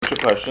your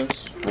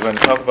questions. We're going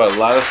to talk about a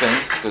lot of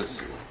things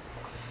because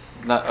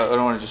I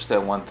don't want to just say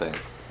one thing.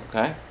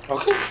 Okay?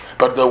 Okay.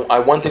 But the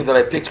one thing that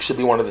I picked should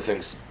be one of the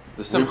things.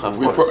 The simcha,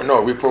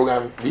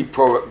 reprogramming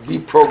people.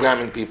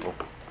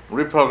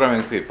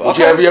 Reprogramming people.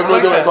 Okay. You have no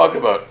idea what I'm talking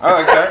about. I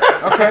like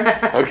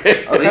that.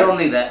 Okay. We all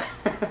need that.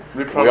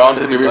 We all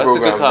need to be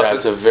reprogrammed.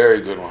 That's a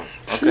very good one.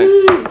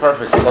 Okay.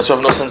 Perfect. That's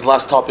Rav Noson's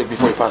last topic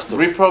before he passed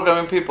away.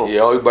 Reprogramming people.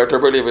 Yeah, you better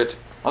believe it.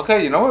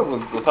 Okay, you know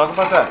what? We'll talk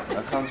about that.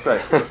 That sounds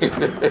great.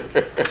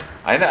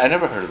 I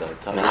never heard of that.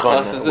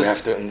 We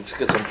have to. It's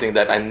something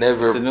that I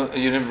never.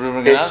 You didn't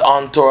bring it It's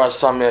on Torah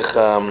Samech.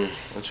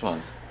 Which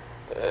one?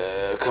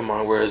 Come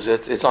on, where is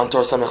it? It's on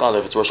Torah Samech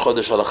Aleph. It's Rosh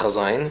Chodesh Halacha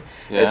Zayin.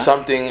 Yeah? It's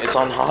something. It's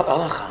on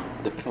Halacha.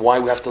 Why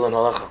we have to learn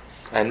Halacha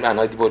and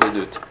what it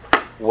do.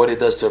 What it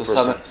does to a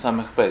person.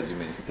 Samech Bet, you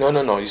mean?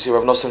 No. You see,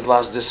 Rav Noson's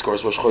last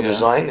discourse, Rosh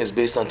Chodesh Zayin, is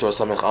based on Torah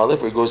Samech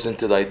Aleph, where he goes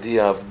into the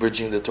idea of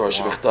bridging the Torah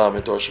Shebechtav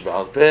and Torah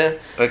Shebe'al Peh.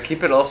 But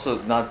keep it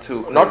also not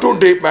too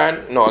deep,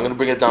 man. No, I'm going to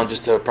bring it down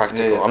just to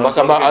practical. Yeah, I'm not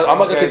going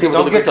to take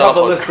people to the Likutei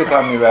Halachot.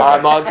 On me, Rabbi.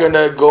 I'm not going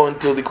to go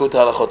into the Likutei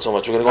Halachot so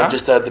much. We're going to go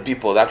just at the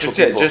people, the actual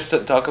people. Just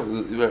to talk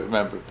about,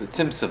 remember, but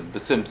Simpson.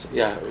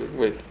 Yeah,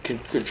 wait,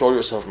 control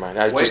yourself, man.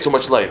 Just too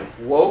much light.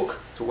 Woke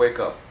to wake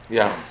up.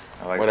 Yeah,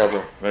 like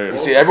whatever. You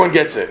see, everyone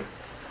gets it.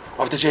 I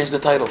have to change the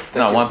title.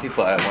 I want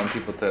people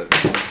to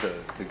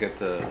get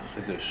the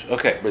Chiddush.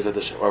 Okay.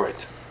 All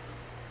right.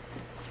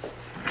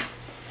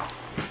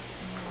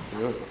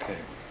 Okay.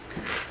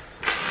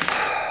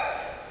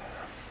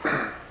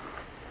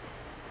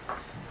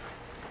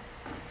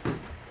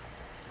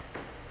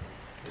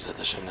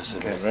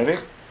 Okay, ready?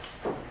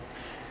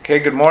 Okay,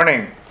 good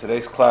morning.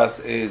 Today's class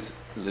is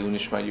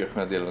Leunishma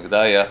Yerchma Dil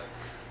Magdaya,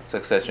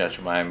 Success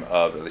Yashmaim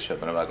of Elisha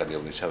Ben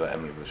Agadil Nishava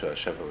Emily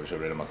Shefa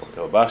Visharina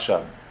Makom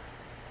Basha.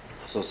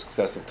 Also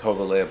success of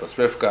Tova Leah Bas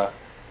Rivka,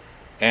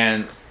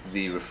 and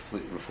the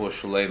Refuah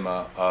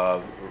Shalema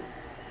of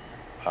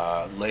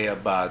Leah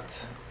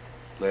Bat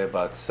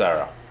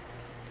Sarah.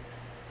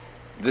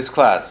 This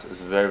class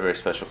is a very, very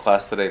special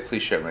class today.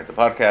 Please share and rate the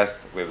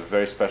podcast. We have a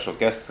very special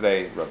guest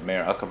today, Rav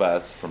Meir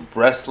Akabaz from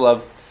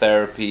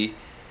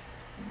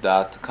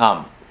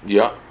BreslovTherapy.com.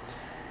 Yeah.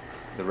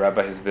 The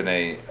rabbi has been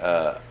a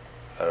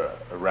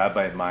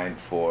rabbi of mine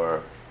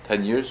for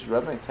 10 years,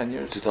 Rabbi? 10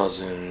 years?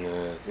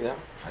 2000, yeah,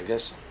 I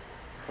guess.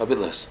 A bit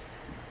less.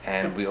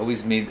 And we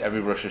always meet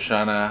every Rosh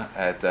Hashanah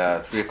at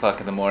 3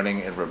 o'clock in the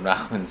morning at Reb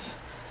Nachman's.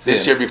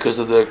 This year, because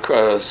of the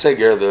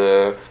Seger,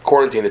 the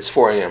quarantine, it's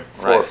 4 a.m.,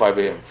 4 or 5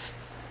 a.m.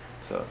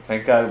 So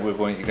thank God you're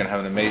going to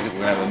have an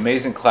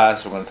amazing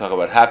class. We're going to talk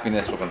about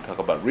happiness. We're going to talk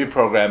about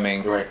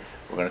reprogramming. Right.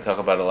 We're going to talk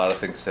about a lot of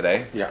things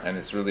today. Yeah. And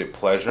it's really a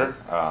pleasure.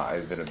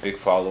 I've been a big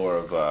follower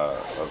of the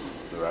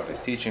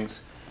Rabbi's teachings,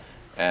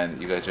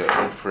 and you guys are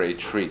in for a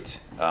treat.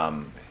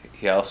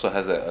 He also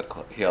has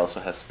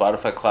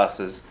Spotify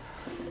classes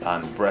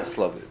on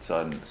Breslov. It's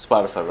on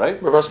Spotify,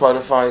 right? We're about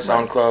Spotify,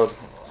 SoundCloud,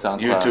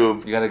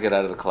 YouTube. You got to get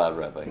out of the cloud,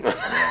 Rabbi. Get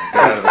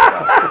out of the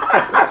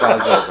cloud. The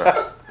cloud's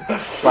over.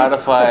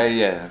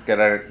 Spotify, get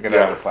out of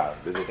the cloud.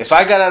 If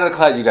I got out of the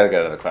cloud, you got to get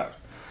out of the cloud.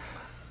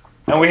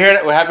 And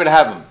we're happy to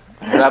have him.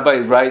 Rabbi,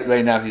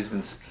 right now, he's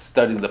been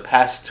studying the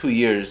past 2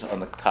 years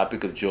on the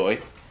topic of joy,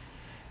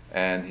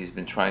 and he's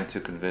been trying to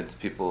convince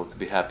people to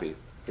be happy.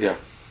 Yeah.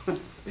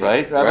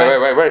 Right,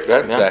 Rabbi? Right.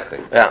 Exactly.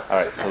 Yeah. All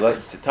right. So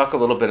let's talk a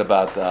little bit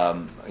about,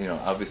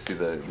 obviously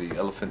the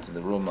elephant in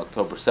the room,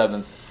 October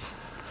 7th.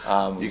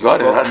 You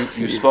got it.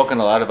 You've spoken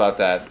a lot about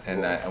that,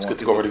 and it's good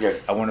to go over it again.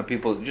 I want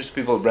people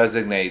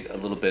resonate a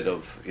little bit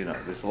of,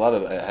 there's a lot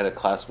of. I had a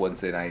class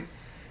Wednesday night,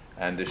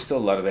 and there's still a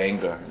lot of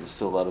anger.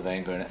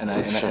 And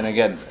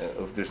again,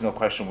 there's no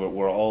question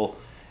we're all.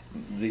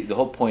 The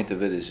whole point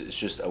of it is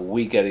just are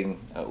we doing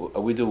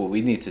what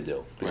we need to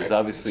do? Because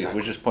obviously if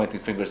we're just pointing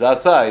fingers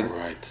outside,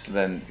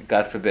 then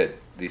God forbid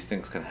these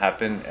things can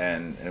happen,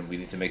 and we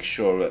need to make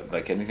sure,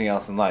 like anything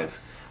else in life,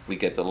 we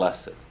get the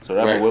lesson. So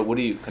Rabbi, what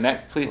do you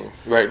connect, please?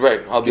 Right.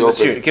 I'll be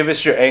open. Give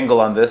us your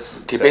angle on this.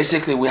 Okay,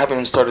 basically we haven't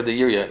even started the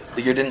year yet.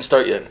 The year didn't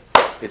start yet.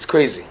 It's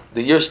crazy.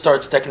 The year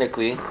starts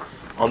technically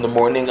on the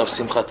morning of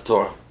Simchat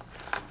Torah,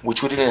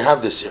 which we didn't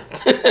have this year.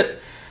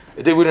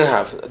 We didn't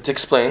have. To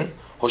explain,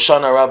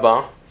 Hoshana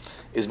Rabbah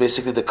is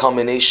basically the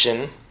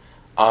culmination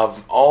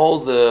of all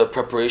the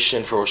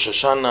preparation for Rosh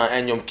Hashanah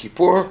and Yom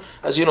Kippur.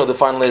 As you know, the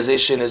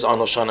finalization is on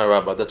Hoshana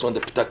Rabbah. That's when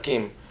the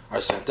Pitakim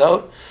are sent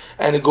out.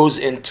 And it goes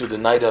into the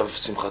night of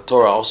Simchat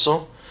Torah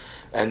also.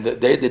 And the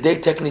day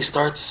technically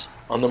starts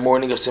on the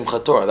morning of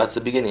Simchat Torah. That's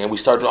the beginning. And we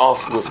started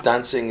off with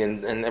dancing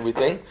and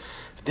everything.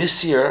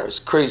 This year is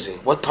crazy.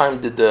 What time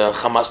did the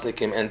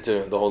Hamasnikim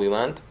enter the Holy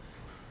Land?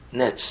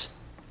 Nets.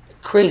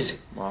 Crazy.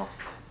 Wow.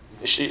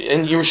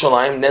 In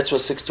Yerushalayim, Nets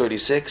was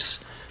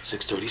 6:36,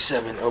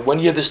 6:37. When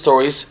you hear the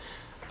stories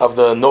of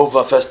the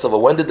Nova festival,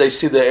 when did they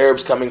see the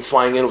Arabs coming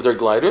flying in with their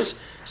gliders?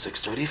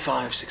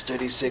 6:35,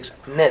 6:36.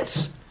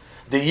 Nets.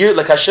 The year,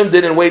 like Hashem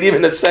didn't wait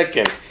even a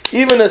second.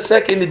 Even a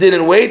second, He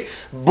didn't wait.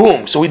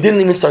 Boom. So we didn't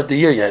even start the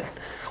year yet.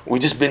 We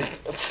just been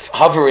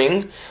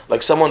hovering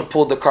like someone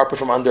pulled the carpet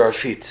from under our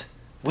feet.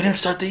 We didn't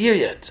start the year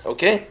yet.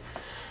 Okay.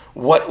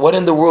 What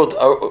in the world?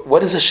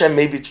 What is Hashem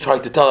maybe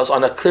trying to tell us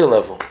on a clear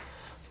level?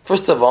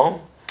 First of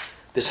all,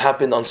 this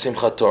happened on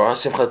Simchat Torah.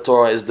 Simchat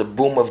Torah is the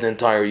boom of the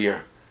entire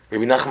year.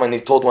 Rabbi Nachman, he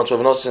told once Rav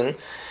Nosson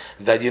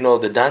that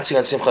the dancing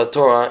on Simchat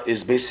Torah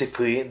is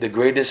basically the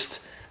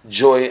greatest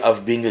joy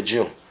of being a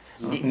Jew.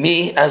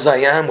 Me, as I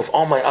am, with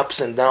all my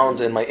ups and downs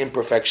and my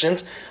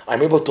imperfections,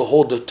 I'm able to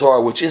hold the Torah,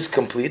 which is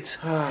complete,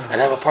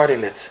 and have a part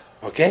in it.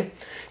 Okay?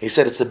 He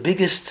said it's the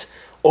biggest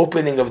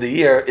opening of the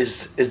year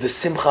is the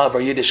Simcha of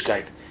our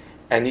Yiddishkeit.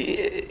 And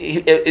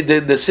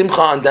the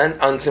Simcha on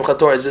Simchat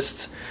Torah is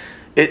just,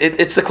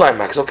 it's the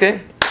climax,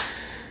 okay?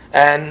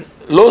 And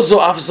Lo Zo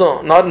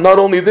Afzo, not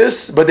only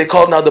this, but they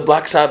call it now the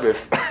Black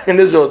Sabbath. In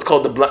Israel, it's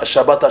called the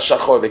Shabbat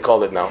HaShachor, they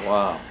call it now.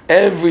 Wow.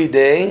 Every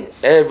day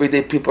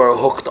people are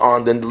hooked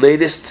on the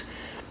latest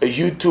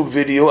YouTube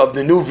video of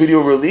the new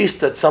video release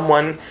that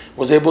someone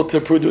was able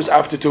to produce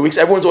after 2 weeks.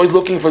 Everyone's always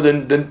looking for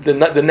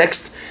the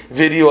next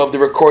video of the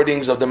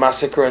recordings of the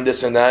massacre and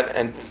this and that.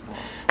 And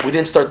we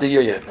didn't start the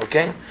year yet,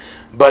 okay?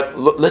 But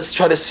let's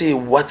try to see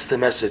what's the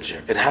message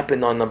here. It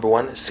happened on number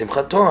 1,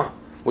 Simchat Torah,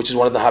 which is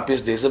one of the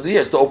happiest days of the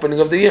year. It's the opening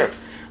of the year.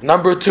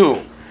 Number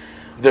 2,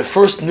 the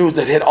first news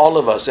that hit all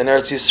of us in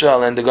Eretz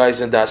Yisrael and the guys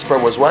in diaspora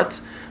was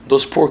what?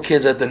 Those poor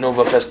kids at the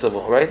Nova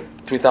Festival, right?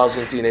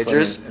 3,000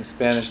 teenagers. In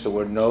Spanish, the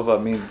word Nova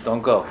means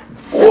don't go.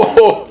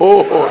 Nova.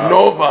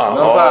 Nova.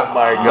 Oh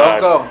my God.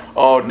 Don't go.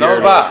 Oh dear.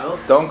 Nova.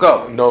 Don't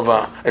go.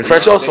 Nova. In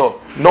French also,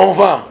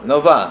 Nova.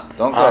 Nova.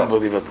 Don't go.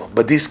 Unbelievable.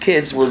 But these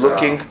kids were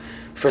looking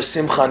for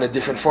Simcha in a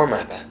different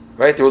format.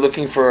 Right? They were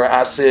looking for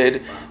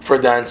acid, for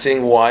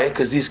dancing. Why?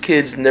 Because these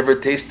kids never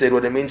tasted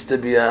what it means to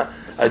be a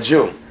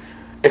Jew.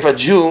 If a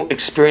Jew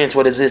experienced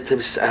what it is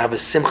to have a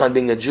Simcha in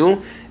being a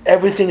Jew,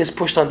 everything is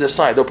pushed on this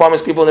side. The problem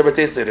is people never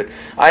tasted it.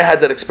 I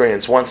had that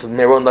experience once in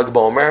Meron Lag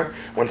BaOmer,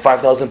 when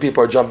 5,000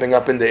 people are jumping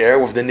up in the air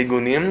with the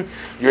nigunim.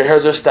 Your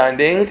hairs are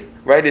standing,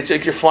 right? It's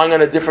like you're flying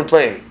on a different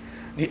plane.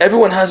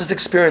 Everyone has this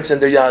experience in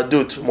their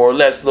Yahadut, more or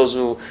less, those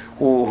who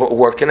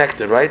were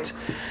connected, right?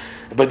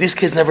 But these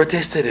kids never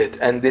tasted it.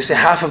 And they say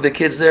half of the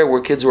kids there were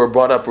kids who were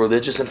brought up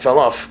religious and fell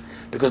off.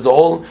 Because the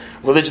whole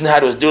religion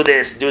had was do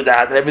this, do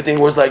that, and everything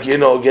was like,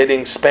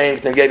 getting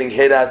spanked and getting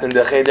hit at and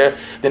the cheder.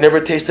 They never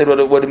tasted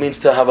what it means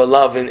to have a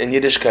love in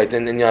Yiddishkeit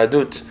and in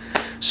Yahadut.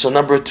 So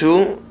number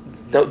 2,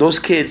 those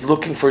kids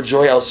looking for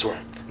joy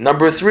elsewhere.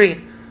 Number 3,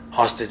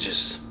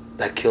 hostages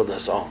that killed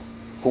us all.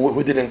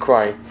 Who didn't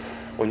cry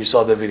when you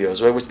saw the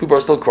videos, right? People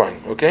are still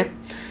crying, okay?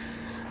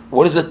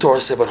 What does the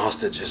Torah say about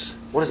hostages?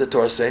 What does the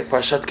Torah say?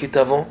 Parashat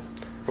Kitavo,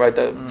 right?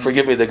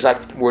 Forgive me the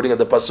exact wording of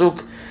the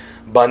pasuk.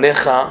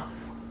 Banecha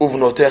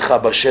uvnotecha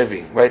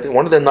bashevi, right?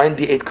 One of the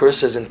 98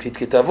 curses in Tit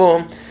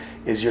Kitavo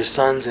is your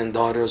sons and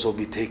daughters will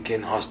be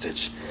taken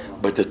hostage.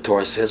 But the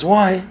Torah says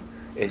why?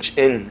 In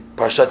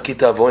Parashat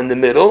Kitavo, in the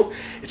middle,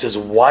 it says,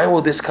 why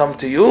will this come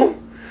to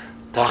you?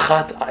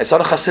 Tachat, it's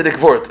not a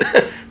Hasidic word.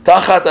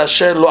 Tachat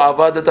asher lo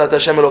avadat et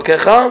Hashem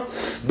Elokecha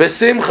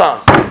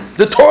besimcha.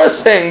 The Torah is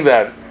saying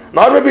that.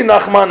 Not Rabbi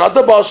Nachman, not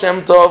the Baal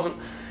Shem Tov.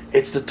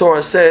 It's the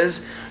Torah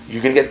says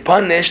you're going to get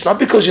punished not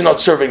because you're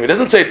not serving me. It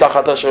doesn't say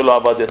Tachat asher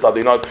lo avadat.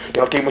 You're not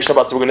keeping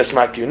Shabbat, so we're going to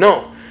smack you.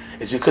 No,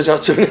 it's because you're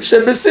not serving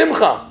Hashem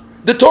besimcha.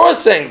 The Torah is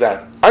saying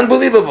that.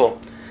 Unbelievable.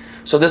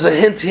 So there's a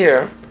hint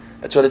here.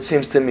 That's what it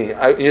seems to me.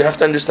 You have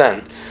to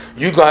understand.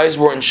 You guys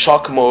were in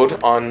shock mode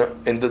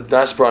in the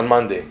diaspora on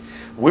Monday.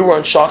 We were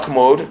in shock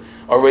mode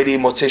already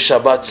Motzei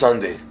Shabbat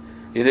Sunday.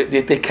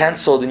 They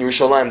canceled in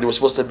Yerushalayim. There was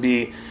supposed to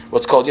be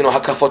what's called,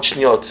 Hakafot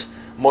Shniot.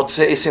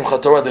 Motzei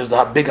Simchat Torah, there's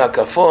the big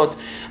Hakafot.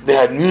 They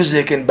had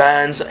music and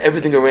bands,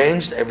 everything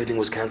arranged. Everything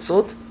was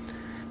canceled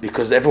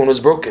because everyone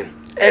was broken.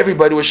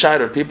 Everybody was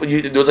shattered.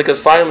 There was like a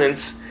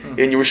silence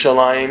in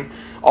Yerushalayim.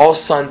 All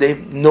Sunday,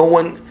 no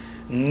one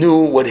knew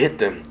what hit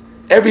them.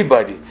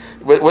 Everybody,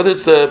 whether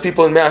it's the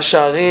people in Mea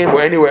Sha'arim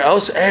or anywhere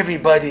else,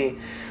 everybody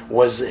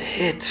was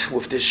hit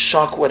with this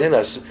shock. What hit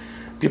us?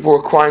 People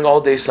were crying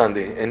all day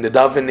Sunday in the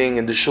davening,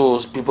 in the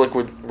shuls. People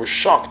were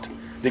shocked.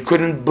 They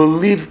couldn't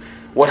believe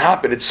what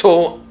happened. It's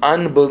so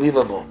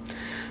unbelievable.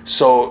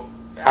 So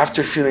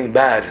after feeling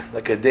bad,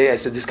 like a day, I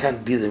said, this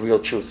can't be the real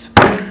truth.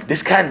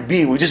 This can't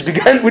be. We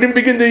didn't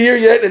begin the year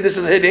yet, and this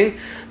is hitting.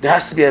 There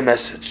has to be a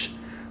message.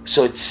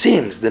 So it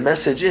seems the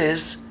message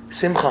is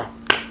simcha.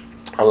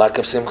 A lack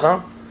of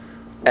simcha.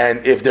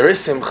 And if there is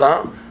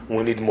simcha,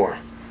 we need more.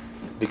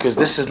 Because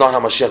this is not how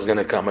Mashiach is going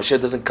to come. Mashiach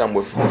doesn't come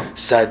with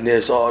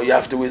sadness. Oh, you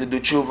have to wait to do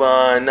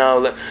tshuva. And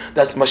now,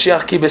 that's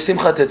Mashiach ki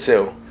besimcha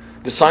tetzeu.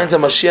 The signs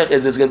of Mashiach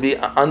is there's going to be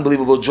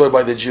unbelievable joy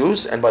by the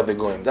Jews and by the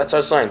Goyim. That's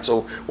our sign.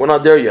 So we're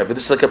not there yet, but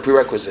this is like a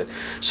prerequisite.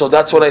 So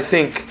that's what I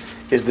think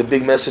is the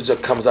big message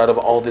that comes out of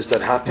all this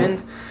that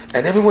happened.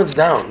 And everyone's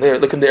down. There,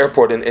 look in the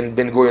airport in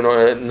Ben Gurion,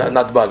 or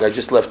Natbag. I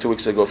just left 2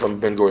 weeks ago from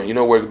Ben Gurion. You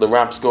know where the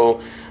ramps go,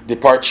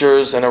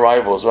 departures and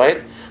arrivals,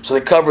 right? So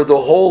they covered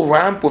the whole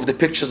ramp with the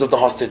pictures of the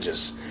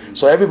hostages.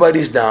 So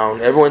everybody's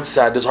down, everyone's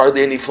sad. There's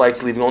hardly any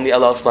flights leaving, only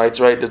El Al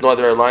flights, right? There's no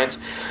other airlines.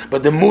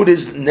 But the mood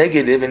is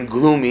negative and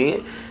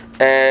gloomy,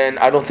 and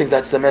I don't think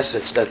that's the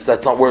message. That's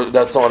not what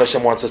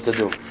Hashem wants us to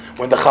do.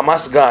 When the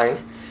Hamas guy,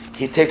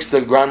 he takes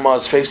the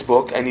grandma's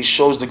Facebook and he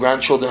shows the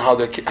grandchildren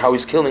how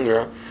he's killing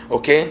her.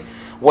 Okay,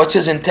 what's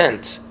his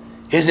intent?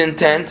 His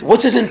intent.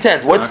 What's his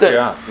intent? What's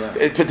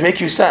to make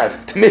you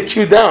sad, to make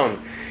you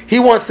down. He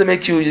wants to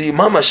make you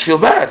mamash feel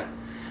bad.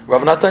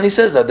 Rav Natan, he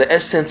says that the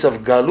essence of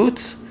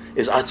galut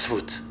is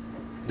atzvut.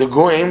 The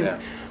goyim,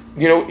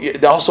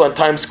 also in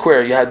Times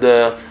Square, you had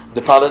the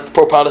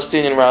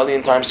pro-Palestinian rally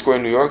in Times Square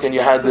in New York, and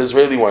you had the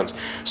Israeli ones.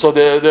 So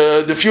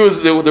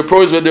the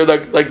pros were there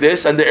like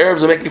this, and the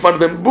Arabs are making fun of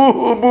them,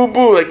 boo, boo,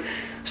 boo, like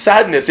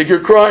sadness, like you're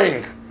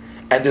crying.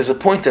 And there's a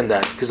point in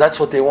that, because that's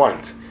what they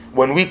want.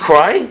 When we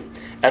cry,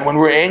 and when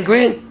we're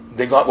angry,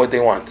 they got what they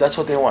want. That's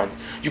what they want.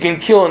 You can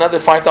kill another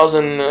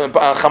 5,000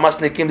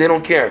 Hamasnikim, they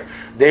don't care.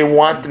 They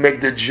want to make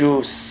the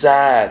Jew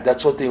sad.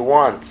 That's what they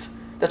want.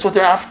 That's what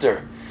they're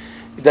after.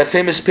 That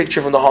famous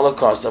picture from the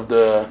Holocaust of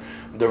the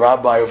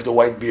rabbi with the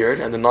white beard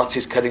and the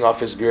Nazis cutting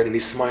off his beard and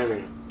he's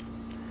smiling.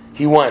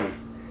 He won.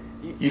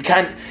 You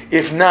can't,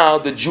 if now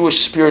the Jewish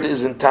spirit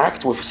is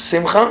intact with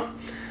simcha,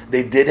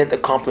 they didn't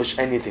accomplish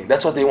anything.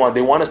 That's what they want.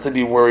 They want us to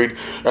be worried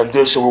and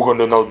this, and we're going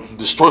to now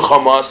destroy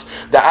Hamas.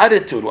 The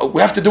attitude,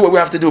 we have to do what we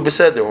have to do,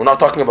 beseder. We're not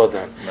talking about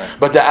that. Right.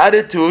 But the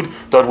attitude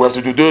that we have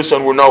to do this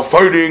and we're now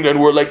fighting and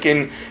we're like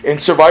in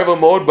survival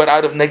mode, but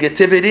out of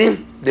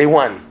negativity, they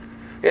won.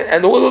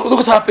 And look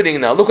what's happening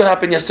now. Look what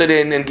happened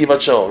yesterday in Givat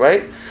Shaul,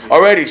 right?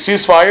 Already,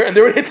 ceasefire, and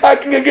they're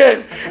attacking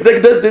again.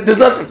 There's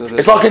nothing.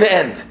 It's not going to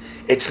end.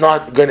 It's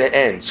not going to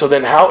end. So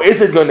then how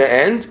is it going to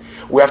end?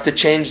 We have to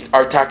change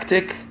our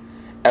tactic,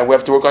 and we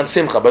have to work on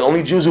simcha. But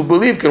only Jews who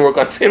believe can work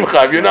on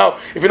simcha. If you're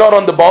not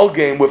on the ball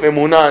game with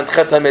emunah and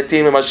chet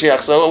hametim and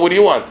Mashiach, so what do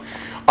you want?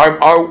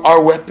 Our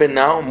weapon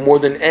now, more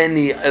than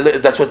any,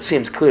 that's what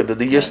seems clear, that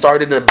the year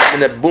started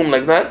in a boom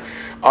like that.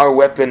 Our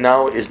weapon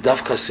now is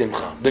dafka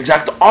simcha. The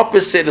exact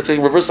opposite. It's like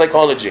reverse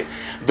psychology.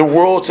 The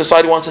world,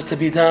 society wants us to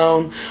be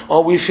down.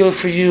 Oh, we feel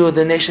for you,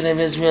 the nation of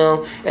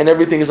Israel, and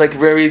everything is like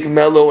very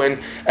mellow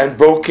and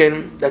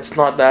broken. That's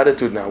not the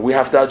attitude now. We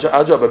have to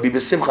our job, be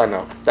simcha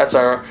now. That's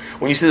our.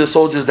 When you see the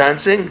soldiers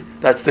dancing,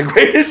 that's the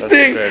greatest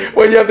thing.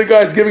 When you have the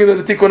guys giving them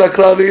the tikkun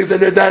haklalis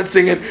and they're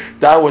dancing, and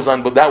that was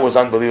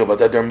unbelievable.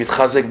 That they're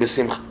mitchazek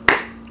b'simcha.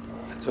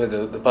 That's why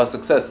the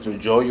pasuk says, through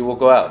joy you will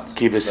go out.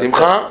 Ki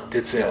b'simcha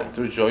titzeh.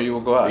 Through joy you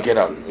will go out. You get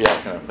out.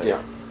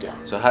 Yeah.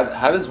 So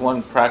how does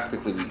one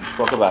practically, you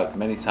spoke about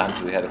many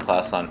times, we had a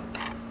class on,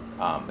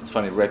 it's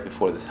funny, right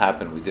before this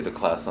happened, we did a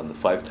class on the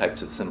 5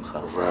 types of simcha.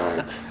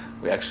 Right.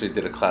 We actually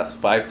did a class,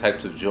 5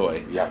 types of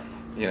joy. Yeah.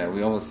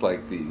 We almost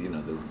like the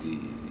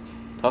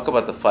talk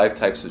about the 5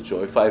 types of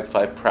joy,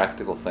 five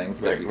practical things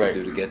that we can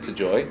do to get to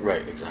joy.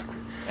 Right, exactly.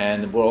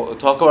 And we're going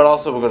to talk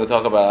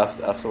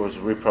about afterwards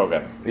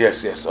reprogramming.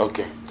 Yes,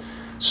 okay.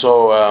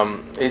 So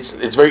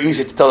it's very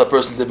easy to tell a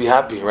person to be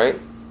happy, right?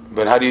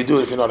 But how do you do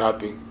it if you're not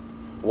happy?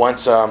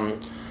 Once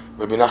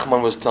Rabbi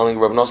Nachman was telling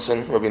Rabbi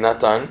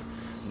Natan,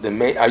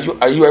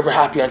 are you ever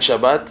happy on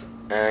Shabbat?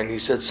 And he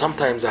said,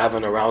 sometimes I have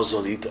an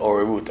arousal,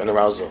 an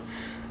arousal.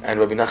 And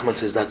Rabbi Nachman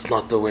says, that's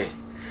not the way.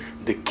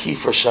 The key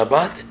for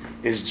Shabbat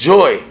is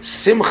joy.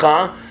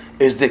 Simcha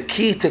is the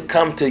key to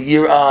come to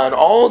Yirah and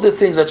all the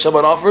things that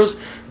Shabbat offers.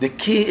 The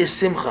key is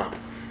Simcha.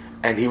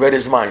 And he read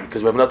his mind,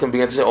 because Rabbi Natan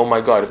began to say, oh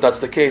my God, if that's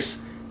the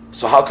case,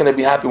 so how can I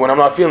be happy when I'm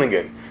not feeling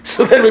it?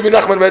 So then Rabbi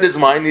Nachman read his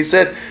mind, and he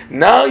said,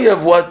 now you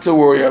have what to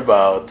worry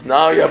about.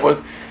 Now you have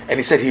what... And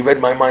he said, he read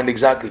my mind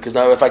exactly, because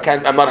now if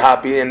I'm not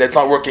happy, and it's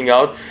not working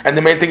out, and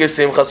the main thing is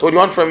Simcha, so what do you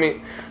want from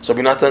me? So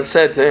Rabbi Natan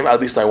said to him, at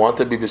least I want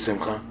to be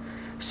b'Simcha.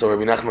 So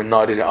Rabbi Nachman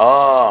nodded.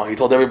 He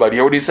told everybody,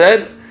 you hear what he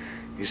said?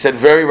 He said,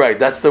 very right,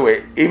 that's the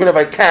way. Even if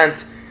I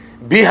can't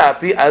be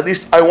happy, at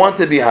least I want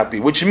to be happy,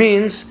 which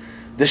means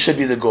this should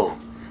be the goal.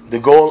 The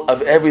goal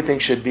of everything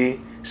should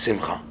be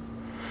Simcha.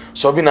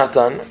 So Rabbi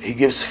Natan, he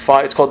gives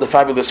 5, it's called the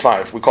Fabulous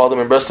 5. We call them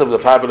in Breslov the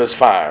Fabulous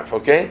 5,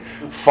 okay?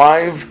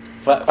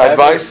 5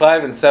 advice.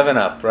 5 and 7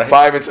 up, right?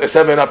 5 and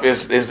 7 up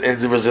is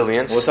the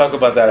resilience. We'll talk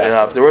about that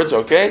afterwards,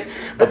 okay?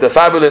 But the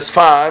Fabulous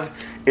 5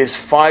 is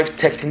 5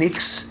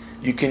 techniques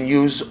you can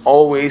use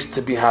always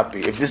to be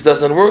happy. If this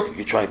doesn't work,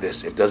 you try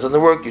this. If it doesn't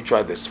work, you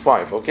try this.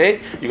 5,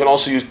 okay? You can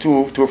also use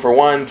 2 for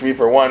 1, 3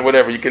 for 1,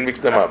 whatever. You can mix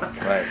them up.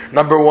 Right.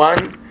 Number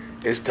 1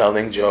 is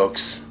telling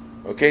jokes.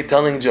 Okay,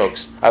 telling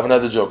jokes. I have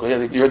another joke.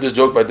 Okay? You heard this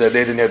joke, but they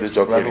didn't hear this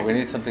joke. Right, we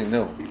need something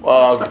new.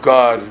 Oh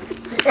God!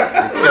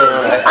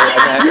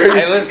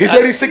 He's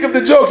already sick of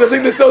the jokes. I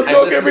think they sell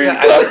joke every.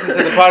 I listen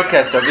to the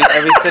podcast.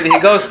 Every city he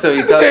goes to,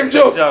 he tells the same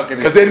joke.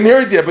 Because they didn't hear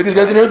it yet, but these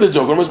guys didn't hear the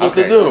joke. What am I supposed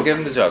to do? So give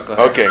him the joke. Go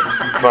ahead. Okay,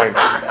 fine.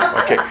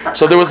 Okay,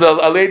 so there was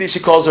a lady. She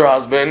calls her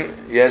husband.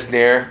 Yes,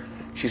 dear.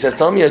 She says,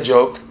 "Tell me a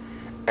joke."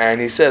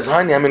 And he says,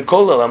 honey, I'm in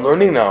Kollel, I'm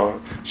learning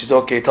now. She says,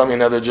 okay, tell me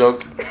another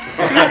joke.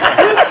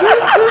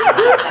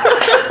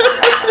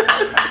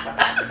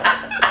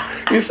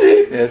 You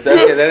see? Yes,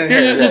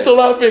 okay, you're still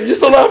laughing. You're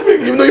still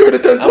laughing, even though you heard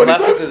it 10, 20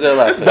 times.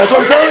 Laughing. That's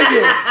what I'm telling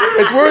you.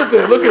 It's worth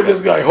it. Look at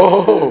this guy. Ho,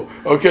 ho, ho.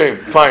 Okay,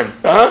 fine.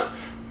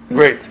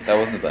 Great. That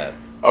wasn't bad.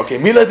 Okay,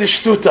 Mila de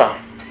Shtuta.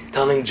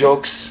 Telling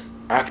jokes,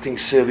 acting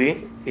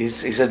silly, He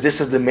says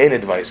this is the main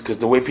advice, because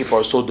the way people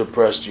are so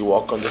depressed, you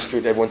walk on the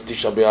street, everyone's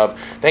Tisha B'Av,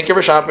 thank you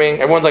for shopping.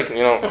 Everyone's like,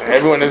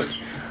 everyone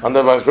is on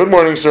the bus. Good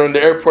morning, sir. In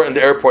the airport,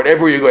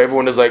 everywhere you go,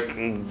 everyone is like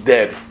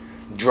dead,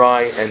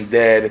 dry and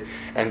dead,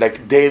 and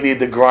like daily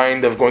the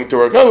grind of going to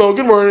work. Hello,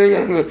 good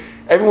morning.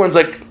 Everyone's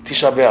like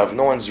Tisha B'Av.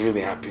 No one's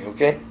really happy.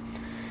 Okay.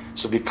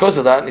 So because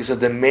of that, he said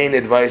the main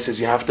advice is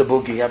you have to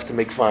boogie, you have to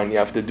make fun, you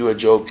have to do a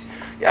joke,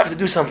 you have to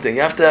do something,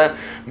 you have to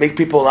make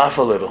people laugh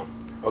a little.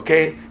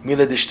 Okay?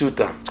 Mila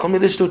dishtuta. It's called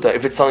mila dishtuta.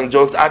 If it's telling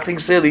jokes, acting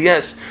silly,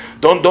 yes.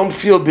 Don't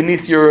feel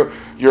beneath your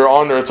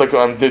honor. It's like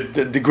I'm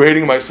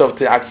degrading myself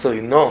to act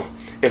silly. No.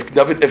 If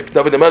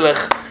David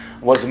Melech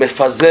was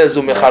mefazez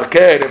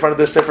mecharker in front of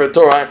the Sefer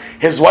Torah,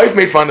 his wife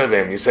made fun of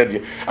him. He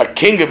said, a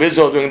king of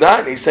Israel doing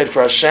that? He said,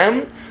 for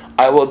Hashem,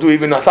 I will do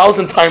even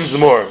 1,000 times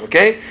more.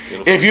 Okay?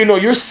 Beautiful. If you know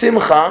your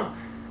simcha,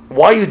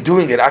 why are you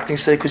doing it? Acting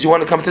silly because you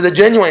want to come to the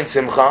genuine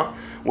simcha,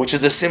 which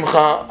is the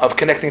simcha of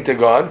connecting to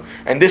God,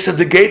 and this is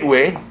the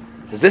gateway.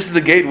 This is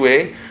the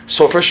gateway.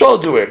 So for sure,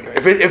 do it.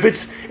 If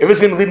it's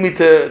going to lead me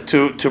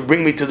to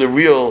bring me to the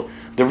real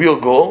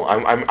goal,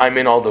 I'm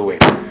in all the way.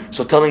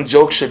 So telling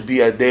jokes should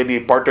be a daily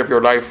part of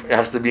your life. It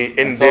has to be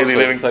in daily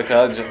living.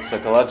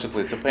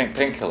 Psychologically, it's a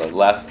painkiller.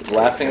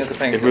 Laughing is a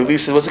painkiller. It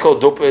releases what's it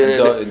called?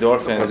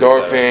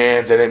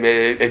 Endorphins, and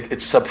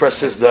it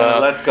suppresses the.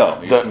 Let's go.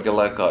 You can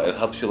let go. It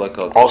helps you let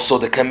go. Also,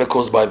 the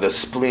chemicals by the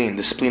spleen.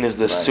 The spleen is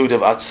the suit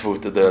of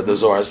atzvut. The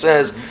Zohar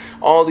says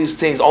all these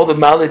things, all the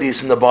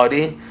maladies in the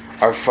body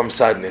are from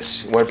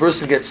sadness. When a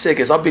person gets sick,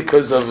 it's not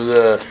because of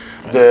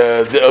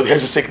he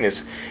has a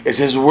sickness. It's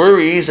his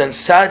worries and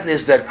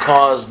sadness that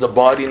cause the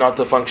body not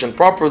to function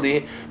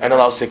properly and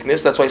allow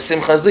sickness. That's why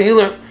Simcha is the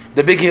healer,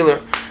 the big healer.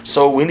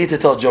 So we need to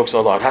tell jokes a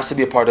lot. It has to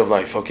be a part of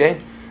life, okay?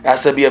 It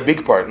has to be a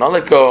big part. Not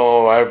like,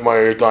 I have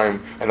my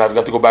time and I've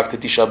got to go back to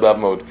Tisha B'Av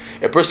mode.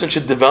 A person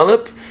should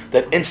develop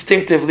that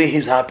instinctively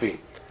he's happy.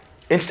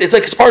 It's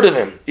like it's part of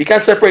him. You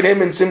can't separate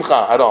him and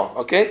Simcha at all,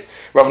 okay?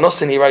 Rav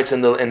Nosson, he writes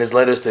in his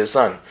letters to his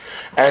son,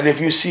 and if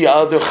you see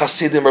other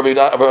Hasidim, Rabbi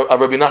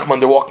Nachman,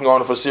 they're walking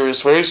on with a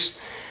serious face,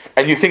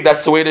 and you think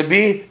that's the way to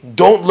be,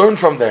 don't learn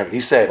from them,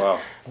 he said. Wow.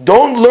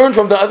 Don't learn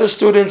from the other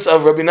students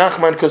of Rabbi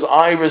Nachman, because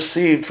I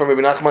received from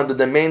Rabbi Nachman that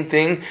the main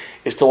thing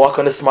is to walk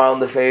on a smile on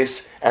the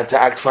face, and to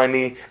act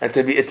funny, and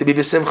to be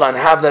b'simcha, and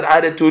have that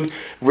attitude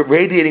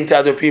radiating to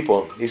other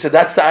people. He said,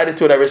 that's the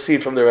attitude I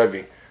received from the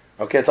Rebbe.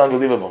 Okay, it's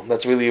unbelievable.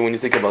 That's really, when you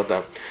think about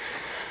that.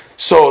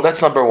 So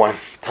that's number one,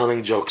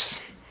 telling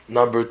jokes.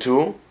 Number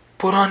two,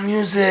 put on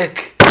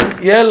music.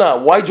 Yalla,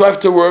 why drive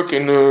to work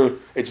and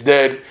it's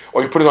dead?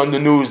 Or you're putting on the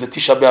news, the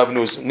Tisha B'Av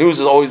news.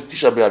 News is always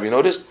Tisha B'Av, you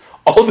noticed?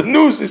 All the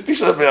news is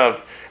Tisha B'Av.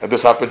 And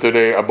this happened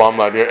today, a bomb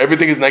out here.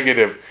 Everything is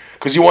negative.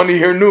 Because you want to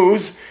hear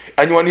news,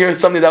 and you want to hear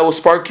something that will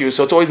spark you.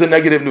 So it's always the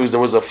negative news. There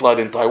was a flood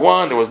in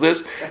Taiwan, there was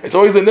this. It's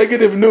always the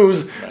negative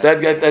news.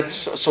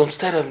 So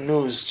instead of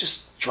news,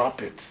 just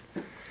drop it.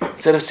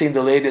 Instead of seeing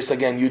the latest,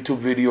 again, YouTube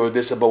video or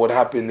this about what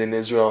happened in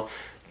Israel,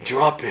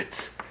 drop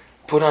it.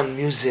 Put on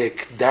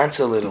music,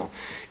 dance a little.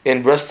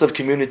 In rest of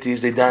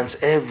communities, they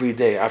dance every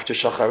day after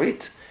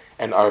Shacharit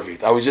and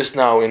Arvit. I was just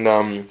now in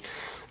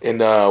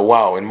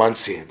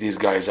Monsey. These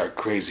guys are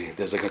crazy.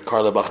 There's like a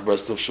Karlebach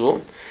Breast of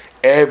Shul.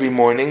 Every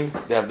morning,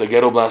 they have the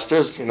ghetto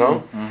blasters,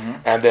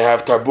 and they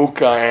have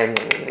Tarbuka, and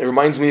it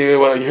reminds me,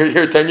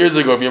 here 10 years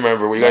ago, if you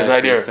remember, were you guys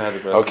not here?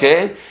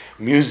 Okay?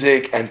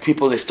 Music, and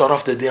people, they start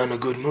off the day on a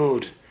good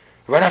mood.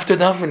 Right after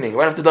davening,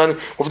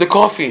 with the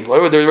coffee,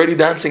 whatever, they're already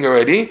dancing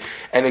already,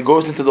 and it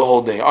goes into the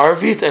whole day.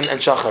 Arvit and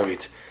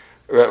Shacharit.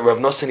 Rav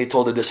Nosson, he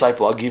told the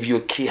disciple, I'll give you a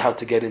key how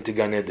to get into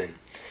Gan Eden.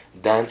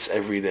 Dance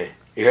every day.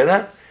 You hear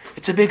that?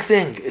 It's a big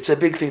thing. It's a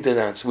big thing to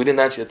dance. We didn't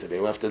dance yet today.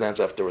 We have to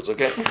dance afterwards,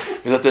 okay?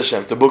 Mizat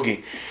Hashem, to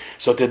boogie.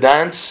 So to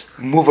dance,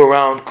 move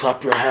around,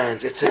 clap your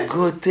hands. It's a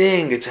good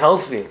thing. It's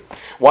healthy.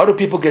 Why do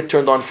people get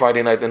turned on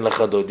Friday night in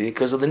Lechadodi?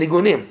 Because of the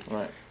nigunim.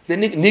 Right. The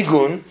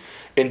nigun,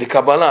 in the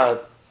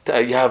Kabbalah,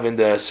 you have in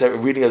the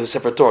reading of the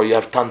Sefer Torah, you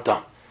have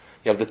Tanta.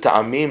 You have the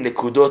Ta'amim,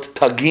 Nekudot,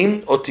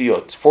 Tagim,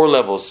 Otiyot. 4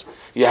 levels.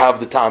 You have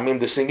the Ta'amim,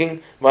 the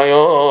singing,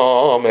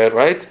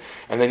 right?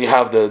 And then you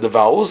have the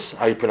vowels,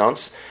 how you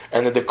pronounce,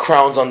 and then the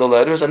crowns on the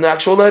letters, and the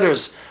actual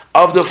letters.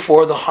 Of the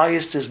 4, the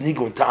highest is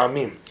Nigun,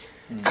 Ta'amim.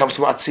 It comes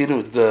from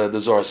Atzilut, the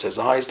Zohar says,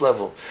 the highest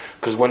level.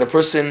 Because when a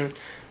person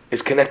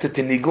is connected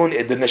to Nigun,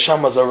 the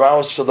Neshama is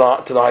aroused to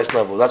the highest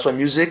level. That's why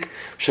music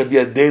should be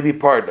a daily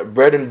part, a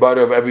bread and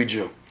butter of every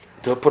Jew.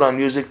 To put on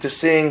music, to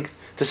sing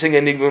a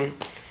Nigun.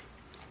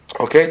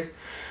 Okay?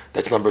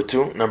 That's number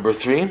 2. Number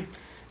 3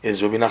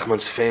 is Rabbi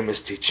Nachman's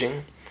famous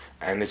teaching,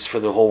 and it's for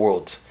the whole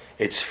world.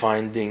 It's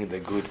finding the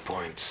good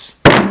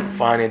points.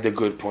 Finding the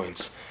good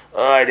points.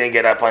 Oh, I didn't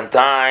get up on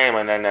time,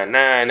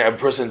 and a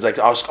person's like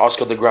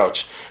Oscar the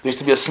Grouch. There used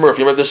to be a Smurf.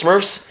 You remember the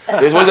Smurfs?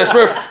 There's always a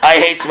Smurf. I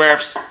hate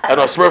Smurfs. I don't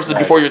know, Smurfs is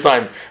before your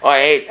time. Oh, I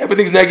hate.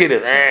 Everything's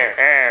negative.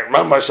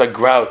 Mama's like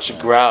Grouch.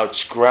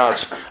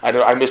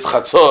 I miss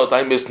Chatzot,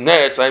 I miss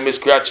Netz, I miss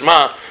Kriyat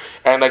Shema.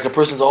 And like a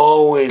person's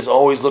always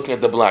looking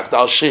at the black. The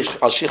Al-Shich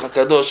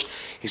HaKadosh,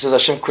 he says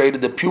Hashem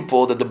created the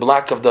pupil, that the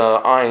black of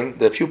the ayn,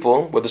 the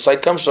pupil, where the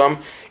sight comes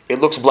from, it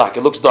looks black,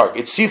 it looks dark.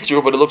 It's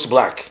see-through, but it looks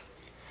black.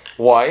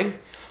 Why?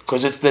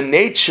 Because it's the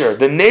nature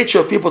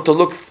of people to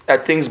look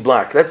at things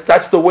black.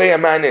 That's the way a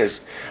man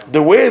is.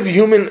 The way of a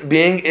human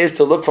being is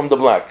to look from the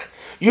black.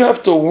 You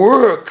have to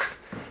work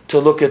to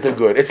look at the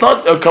good. It's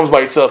not, it comes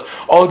by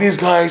itself. Oh, these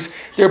guys,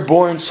 they're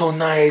born so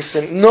nice.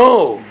 And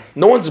no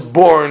one's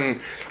born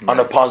on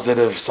a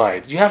positive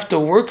side. You have to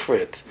work for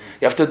it.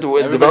 You have to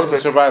develop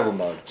it. Survival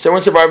mode.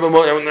 Someone's survival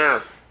mode.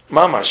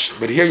 Mamash.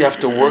 But here you have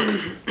to work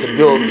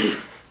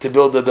to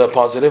build the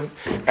positive,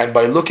 and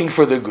by looking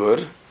for the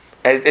good.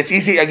 And it's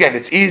easy, again,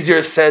 it's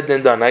easier said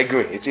than done. I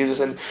agree. It's easier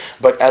said,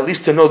 but at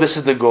least to know this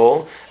is the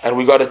goal, and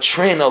we got to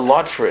train a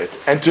lot for it.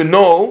 And to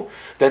know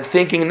that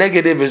thinking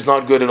negative is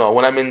not good at all.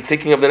 When I'm in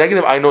thinking of the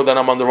negative, I know that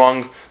I'm on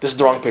this is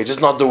the wrong page. It's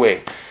not the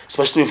way.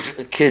 Especially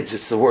with kids,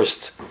 it's the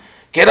worst.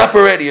 Get up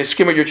already, you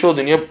scream at your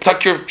children, you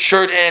tuck your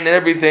shirt in and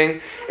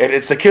everything, and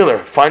it's the killer.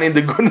 Finding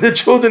the good in the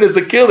children is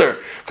the killer.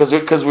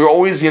 Because we're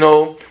always,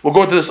 we'll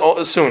go into this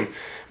all, soon.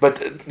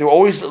 But they're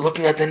always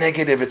looking at the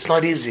negative. It's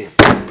not easy.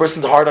 The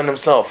person's hard on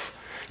himself.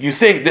 You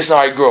think, this is how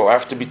I grow. I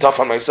have to be tough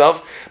on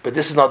myself. But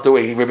this is not the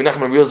way. Rabbi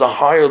Nachman reveals a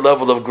higher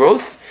level of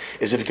growth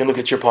is if you can look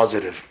at your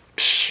positive.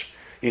 Psh.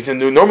 He's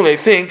normally I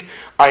think,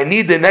 I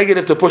need the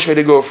negative to push me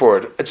to go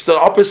forward. It's the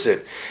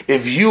opposite.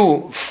 If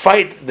you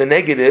fight the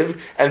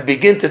negative and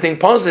begin to think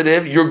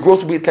positive, your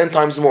growth will be 10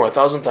 times more,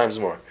 1,000 times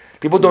more.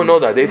 People don't know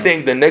that. They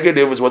think the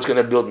negative is what's going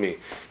to build me.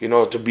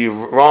 To be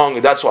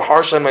wrong. That's what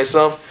harsh on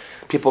myself.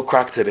 People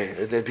crack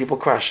today. People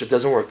crash. It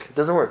doesn't work. It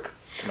doesn't work.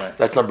 Right.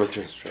 That's number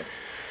 3.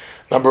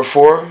 Number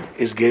 4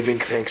 is giving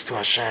thanks to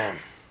Hashem.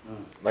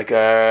 Like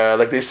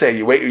they say,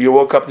 you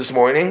woke up this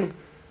morning,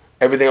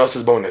 everything else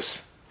is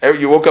bonus.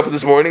 You woke up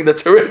this morning,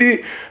 that's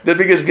already the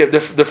biggest gift.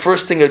 The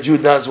first thing a Jew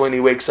does when he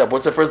wakes up,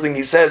 what's the first thing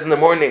he says in the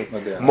morning?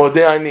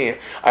 Modeh ani.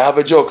 I have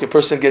a joke. A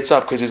person gets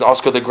up because he's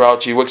Oscar the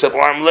Grouchy. He wakes up,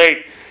 I'm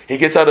late. He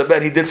gets out of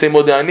bed. He didn't say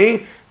Modeh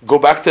ani. Go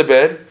back to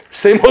bed.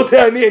 Say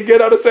Modeh ani and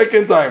get out a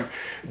second time.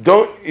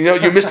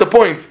 You missed the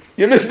point.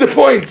 You missed the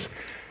point.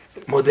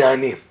 Modeh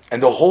ani.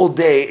 And the whole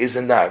day is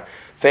in that.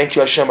 Thank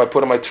you, Hashem. I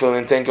put on my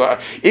tefillin. Thank you.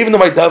 Even though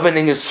my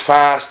davening is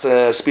fast,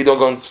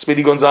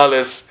 Speedy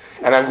Gonzalez,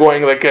 and I'm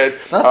going like a...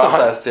 It's not so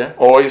fast here.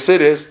 Oh, yes,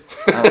 it is.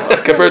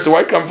 Compared to where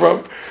I come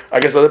from. I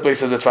guess other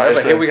places it's fast.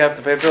 But here we have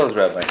to pay bills,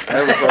 Rabbi. What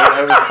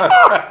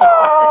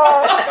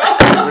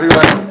do you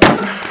want?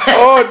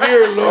 Oh,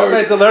 dear Lord.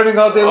 It's a learning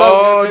all day long.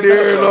 Oh,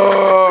 dear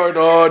Lord.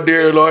 Oh,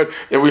 dear Lord.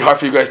 It would be hard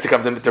for you guys to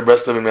come to the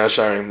rest of the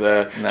Me'asharim.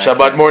 The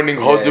Shabbat morning,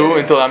 Hodu,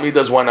 until Ami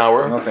does 1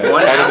 hour. Okay.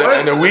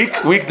 And a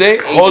weekday,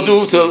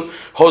 Hodu till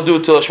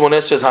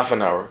Shmones is half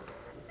an hour.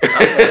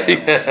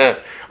 Yeah.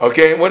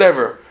 Okay,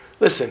 whatever.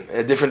 Listen,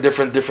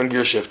 different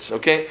gear shifts,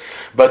 okay?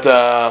 But,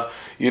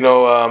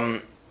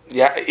 even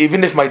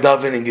if my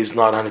davening is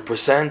not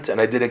 100%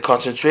 and I didn't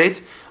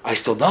concentrate, I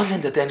still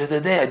davened at the end of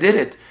the day. I did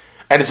it.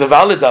 And it's a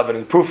valid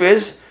davening. Proof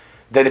is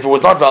that if it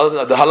was not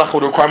valid, the halach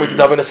would require me to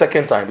daven a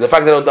second time. The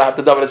fact that I don't have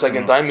to daven a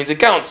second time means it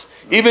counts.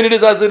 Even it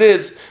is as it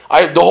is.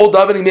 The whole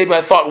davening, maybe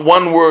I thought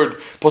one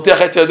word, Potech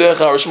et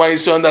yadecha, or Shema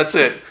Yisrael, and that's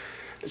it.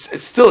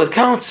 It's still, it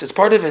counts. It's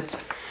part of it.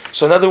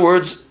 So in other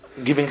words,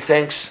 giving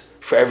thanks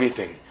for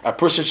everything. A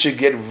person should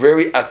get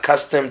very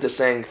accustomed to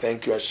saying,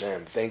 thank you,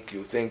 Hashem, thank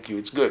you,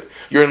 it's good.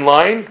 You're in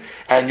line,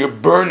 and you're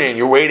burning,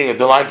 you're waiting at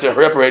the line to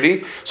hurry up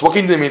already. So what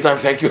can you do in the meantime?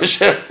 Thank you,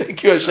 Hashem,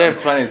 thank you, Hashem.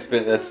 It's funny,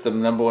 that's the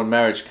number one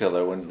marriage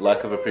killer, when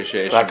lack of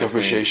appreciation.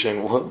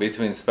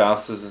 Between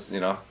spouses,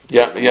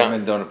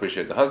 women don't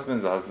appreciate the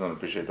husbands don't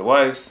appreciate the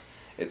wives.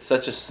 It's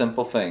such a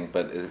simple thing,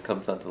 but it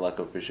comes down to lack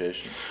of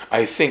appreciation.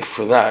 I think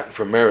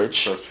for marriage,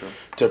 so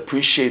to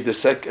appreciate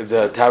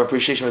to have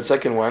appreciation for the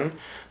second one,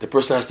 the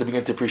person has to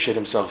begin to appreciate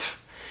himself.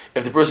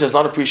 If the person is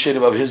not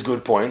appreciative of his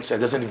good points and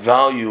doesn't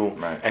value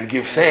and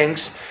give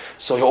thanks,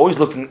 so he always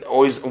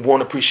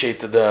won't appreciate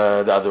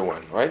the other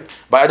one, right?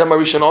 By Adam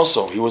Arishan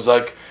also, he was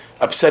like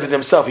upset at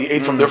himself. He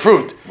ate from their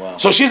fruit. Wow.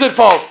 So she's at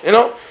fault,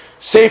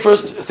 Say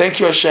first, thank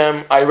you,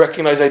 Hashem. I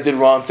recognize I did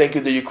wrong. Thank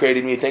you that you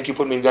created me. Thank you for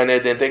putting me in Gan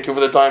Eden. Thank you for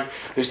the time.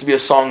 There used to be a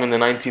song in the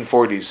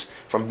 1940s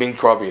from Bing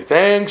Crosby.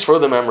 Thanks for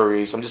the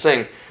memories. I'm just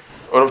saying,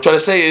 what I'm trying to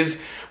say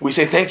is, we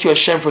say thank you,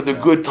 Hashem, for the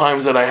good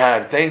times that I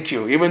had. Thank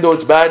you. Even though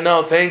it's bad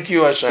now, thank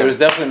you, Hashem. There was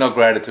definitely no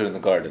gratitude in the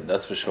garden,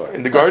 that's for sure.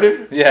 In the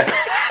garden? Yeah.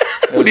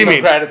 What do you mean?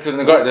 Gratitude in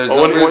the garden. There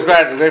was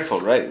grateful,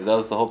 right? That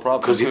was the whole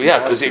problem. Because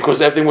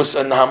everything was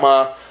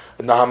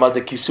Nahama de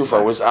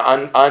Kisufa, was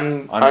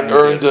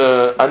unearned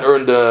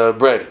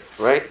bread,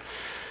 right?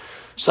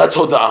 So that's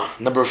Hoda'ah.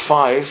 Number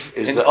 5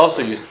 is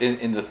also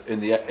in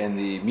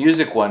the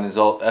music one is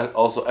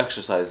also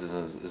exercises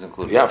is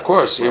included. Yeah, of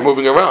course. Right. You're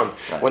moving around.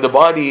 Right. When the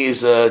body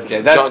is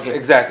that's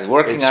exactly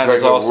working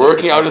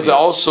out is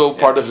also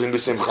part of the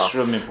simcha.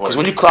 Extremely important. Because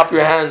when you clap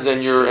your hands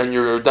and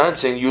you're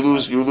dancing, you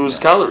lose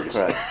calories.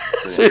 Right.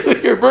 So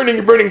you're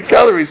burning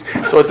calories.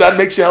 So that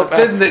makes you help.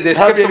 They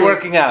skip the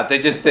working out. They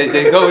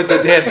go with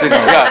the dancing.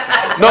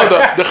 Yeah. No,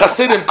 the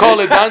Hasidim call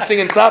it dancing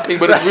and clapping,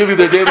 but it's really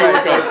their daily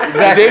workout. Exactly.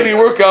 The daily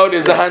workout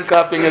is the hand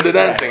clapping and the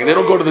dancing. They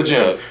don't go to the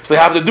gym, so they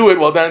have to do it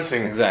while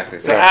dancing. Exactly.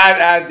 So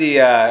add the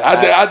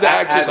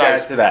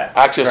exercise add to that.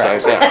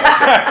 Exercise, Right.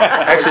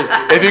 yeah.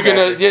 Exercise. If you're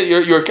gonna,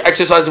 you're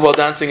exercising while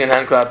dancing and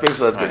hand clapping,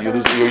 so that's good.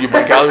 You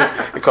burn calories.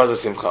 It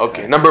causes simcha.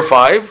 Okay, number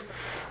 5,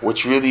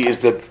 which really is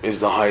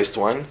the highest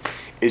one,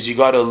 is you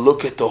got to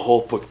look at the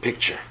whole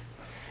picture.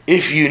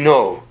 If you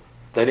know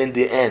that in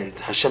the end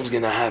Hashem's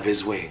gonna have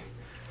His way,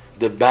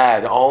 the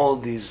bad, all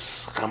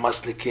these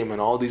Hamasnikim and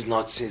all these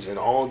Nazis and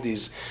all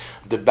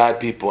the bad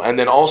people, and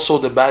then also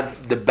the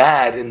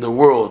bad in the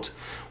world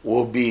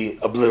will be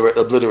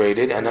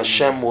obliterated, and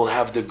Hashem will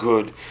have the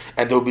good,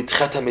 and there will be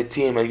Tchat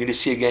HaMetim, and you're going to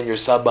see again your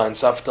Saba and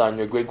Safta and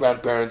your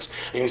great-grandparents,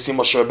 and you're going to see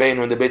Moshe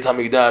Rabbeinu in the Beit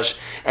HaMikdash,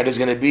 and there's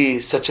going to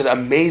be such an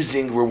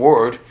amazing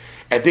reward,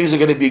 and things are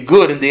going to be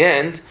good in the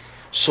end.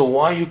 So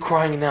why are you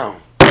crying now?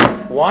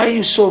 Why are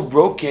you so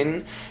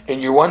broken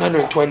in your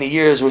 120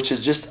 years, which is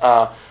just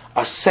a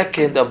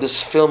second of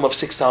this film of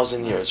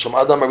 6,000 years? From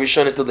Adam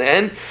HaRishon until the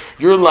end,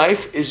 your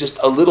life is just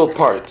a little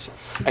part.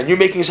 And you're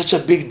making such a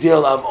big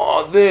deal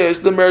of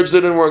the marriage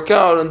didn't work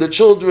out, and the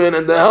children,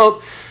 and the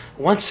health.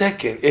 1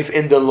 second. If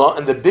in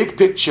the big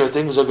picture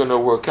things are going to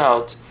work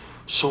out,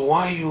 so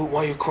why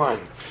are you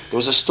crying? There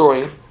was a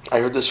story, I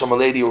heard this from a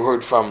lady who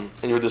heard from,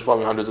 and you heard this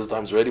probably hundreds of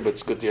times already, but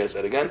it's good to hear I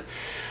said again.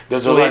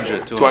 There's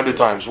 200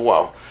 times,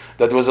 wow.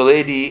 That there was a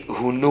lady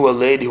who knew a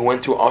lady who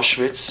went through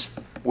Auschwitz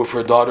with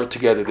her daughter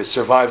together. They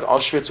survived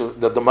Auschwitz,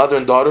 the mother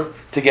and daughter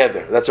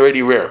together. That's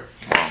already rare.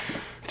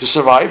 To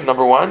survive,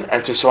 number 1,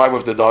 and to survive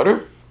with the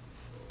daughter.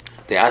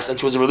 They asked, and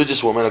she was a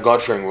religious woman, a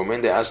God-fearing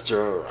woman. They asked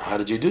her, how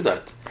did you do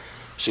that?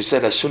 She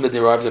said, as soon as they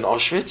arrived in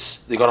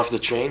Auschwitz, they got off the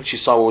train, she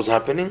saw what was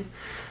happening.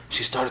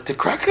 She started to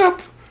crack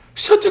up.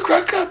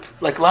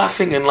 Like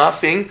laughing, and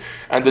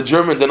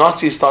the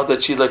Nazis thought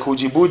that she's like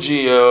hooji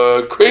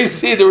booji,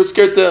 crazy. They were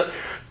scared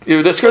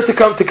to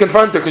come to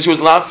confront her because she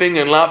was laughing,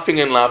 and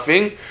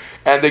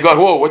they go,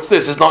 whoa, what's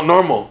this? It's not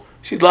normal.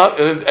 She's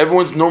laughing.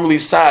 Everyone's normally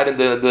sad in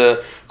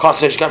the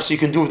concentration camp, so you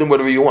can do with them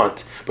whatever you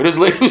want. But this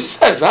lady who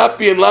says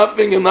happy and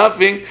laughing,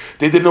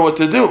 they didn't know what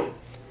to do.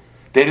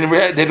 They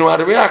didn't know how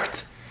to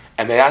react,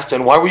 and they asked her,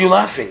 and why were you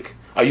laughing?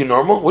 Are you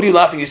normal? What are you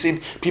laughing? You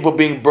see people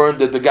being burned,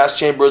 the gas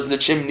chambers and the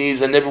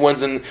chimneys, and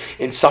everyone's in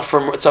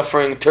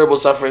suffering, terrible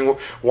suffering.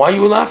 Why are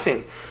you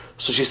laughing?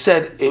 So she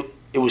said,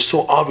 it was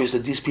so obvious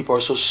that these people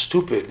are so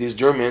stupid. These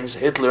Germans,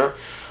 Hitler,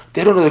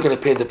 they don't know they're going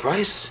to pay the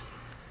price.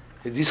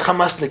 These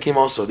Hamasnikim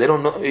also, they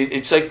don't know.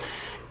 It's like,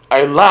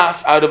 I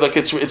laugh out of like,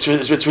 it's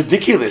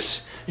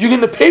ridiculous. You're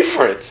going to pay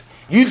for it.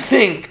 You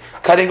think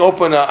cutting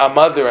open a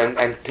mother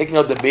and taking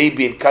out the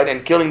baby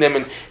and killing them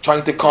and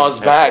trying to cause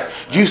bad,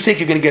 you think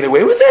you're going to get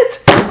away with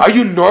it? Are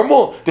you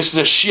normal? This is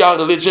a Shia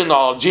religion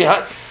or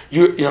jihad.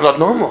 You're not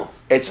normal.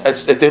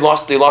 They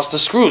lost the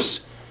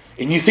screws.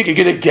 And you think you're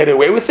going to get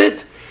away with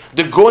it?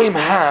 The Goyim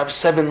have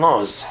 7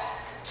 laws.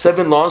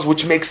 7 laws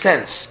which make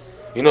sense.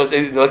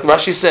 Like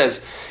Rashi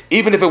says,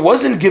 even if it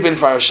wasn't given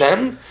for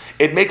Hashem,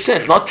 it makes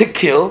sense. Not to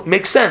kill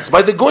makes sense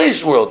by the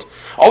Goyish world.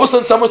 All of a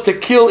sudden, someone's to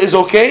kill is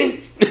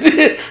okay.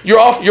 You're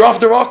off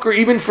the rocker,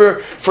 even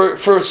for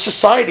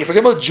society.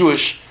 Forget about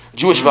Jewish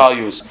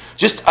values.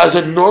 Just as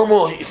a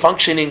normal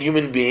functioning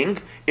human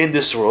being in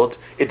this world,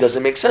 it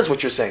doesn't make sense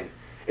what you're saying.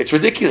 It's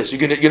ridiculous.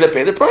 You're gonna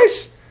pay the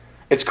price.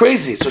 It's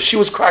crazy. So she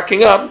was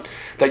cracking up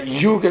that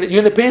you're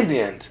gonna pay in the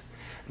end.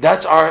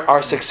 That's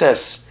our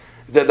success.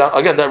 That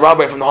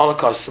rabbi from the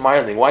Holocaust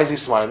smiling. Why is he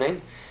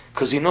smiling?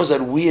 Because he knows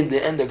that we in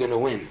the end are going to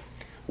win.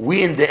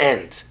 We in the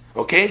end.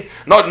 Okay?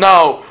 Not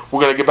now,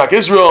 we're going to get back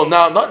Israel.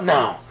 Not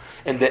now.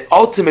 In the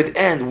ultimate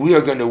end, we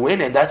are going to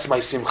win, and that's my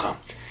simcha.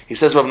 He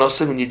says, Rav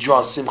Nosson, when you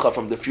draw simcha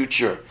from the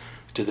future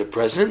to the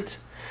present,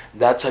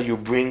 that's how you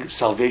bring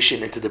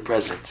salvation into the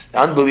present.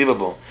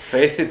 Unbelievable.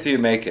 Faith it till you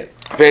make it.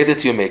 Faith it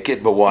till you make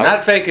it, but why?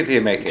 Not fake it till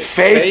you make it.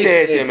 Faith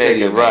it till you make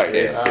it, right.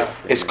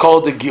 It's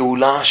called the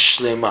Geula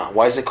Shlema.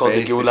 Why is it called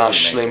the Geula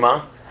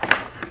Shlema?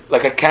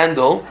 Like a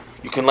candle,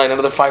 you can light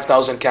another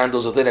 5,000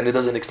 candles with it and it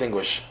doesn't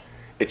extinguish.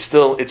 It's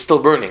still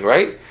burning,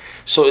 right?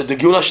 So the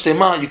Geula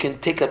Shlema, you can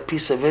take a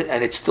piece of it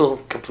and it's still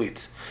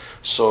complete.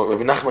 So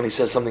Rabbi Nachman, he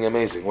says something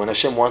amazing. When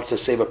Hashem wants to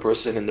save a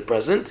person in the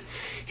present,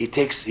 he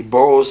takes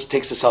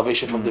the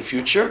salvation from the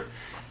future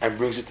and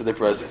brings it to the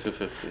present.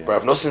 250. Yeah. But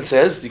Rav Nosson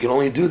says you can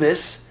only do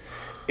this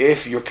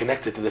if you're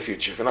connected to the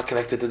future. If you're not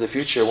connected to the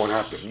future, it won't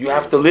happen. You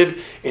have to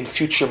live in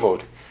future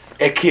mode.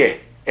 Ekye.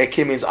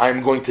 Ekye means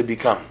I'm going to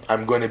become.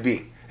 I'm going to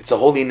be. It's a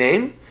holy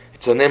name.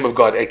 It's a name of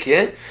God,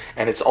 Ekye,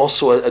 and it's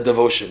also a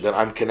devotion that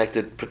I'm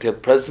connected to the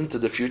present to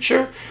the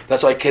future.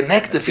 That's why I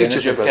connect the future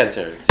to the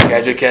present.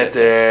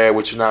 Keter,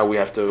 which now we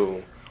have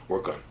to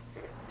work on.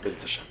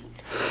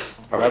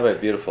 All right. Rabbi,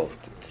 beautiful.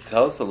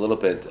 Tell us a little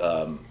bit.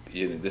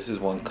 This is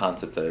one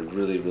concept that I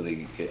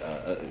really,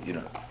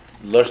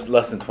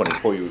 lesson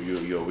 24.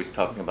 You're always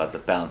talking about the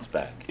bounce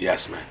back.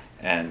 Yes, man.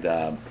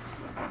 And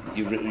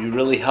you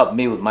really helped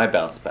me with my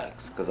bounce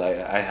backs because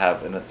I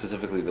have, and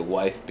specifically the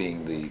wife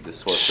being the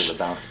source of the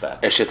bounce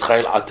back. Eshet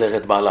Chayil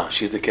Ateret Bala.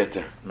 She's the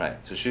keter.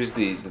 Right. So she's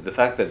the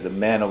fact that the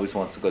man always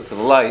wants to go to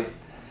the light,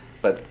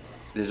 but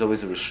there's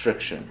always a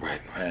restriction.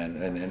 Right.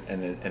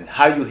 And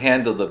how you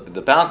handle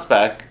the bounce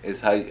back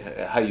is how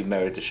you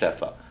merit the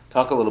shefa.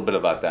 Talk a little bit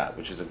about that,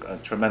 which is a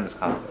tremendous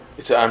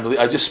concept.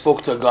 I just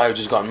spoke to a guy who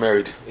just got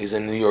married. He's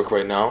in New York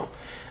right now,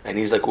 and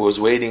he's like, was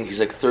waiting. He's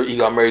like 30. He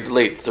got married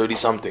late, 30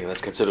 something.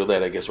 That's considered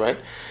late, I guess, right?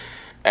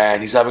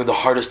 And he's having the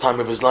hardest time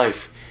of his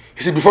life.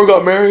 He said, before I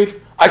got married,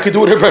 I could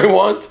do whatever I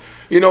want.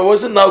 You know, it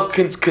wasn't now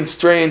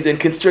constrained and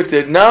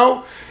constricted.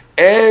 Now,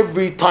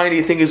 every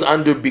tiny thing is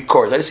under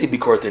bikort. I didn't say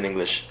bikort in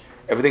English.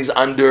 Everything's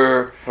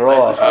under...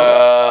 Parole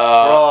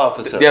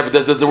officer. Yeah, but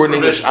does the word in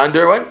English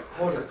under what?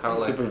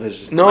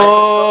 Supervision.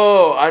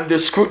 No, under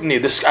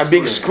scrutiny. I'm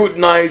being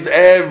scrutinized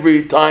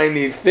every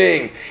tiny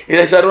thing. He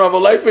said, I don't have a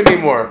life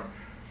anymore.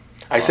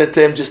 I said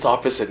to him, just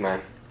opposite,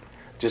 man.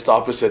 Just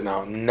opposite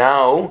now.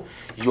 Now,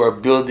 you are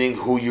building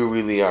who you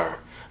really are.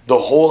 The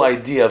whole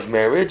idea of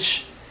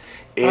marriage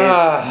is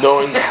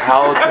knowing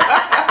how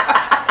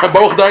to...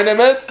 Baruch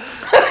Dynamet?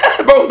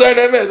 Baruch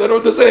Dynamet. I don't know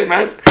what to say,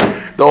 man.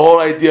 The whole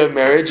idea of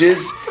marriage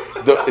is...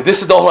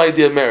 This is the whole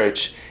idea of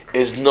marriage.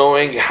 Is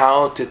knowing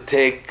how to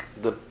take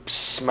the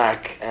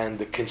smack and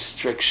the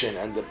constriction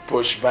and the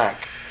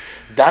pushback.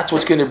 That's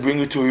what's going to bring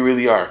you to who you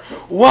really are.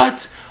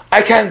 What?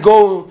 I can't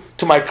go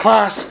to my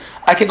class.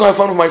 I can't go have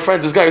fun with my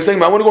friends. This guy was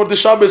saying, I want to go to the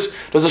Shabbos.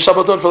 There's a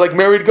Shabbaton for like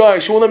married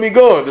guys. She won't let me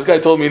go. This guy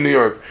told me in New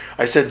York.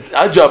 I said,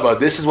 Ajaba,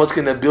 this is what's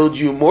going to build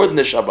you more than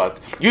the Shabbat.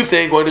 You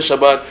think going to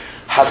Shabbat,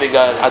 having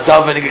a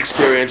davening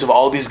experience of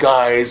all these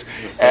guys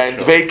and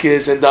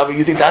Vekas and davening,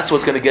 you think that's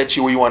what's going to get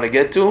you where you want to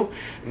get to?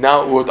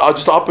 Now, we're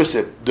just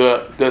opposite.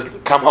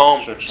 The come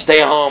home,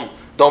 stay home,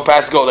 don't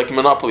pass go, like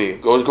Monopoly.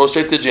 Go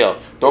straight to jail.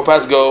 Don't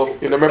pass go.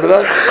 You remember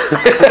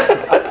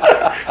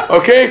that?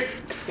 Okay?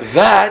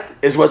 That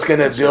is what's going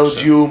to build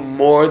you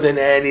more than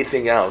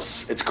anything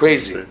else. It's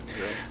crazy.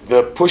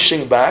 The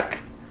pushing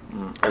back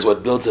is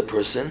what builds a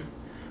person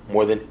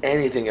more than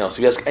anything else.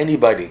 If you ask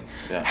anybody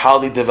how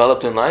they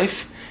developed in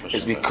life,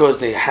 is because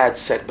they had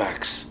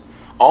setbacks.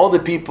 All the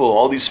people,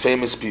 all these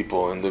famous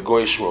people in the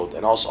Goyish world,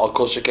 and also Al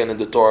Kol Sheken in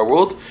the Torah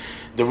world,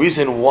 the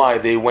reason why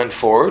they went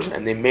forward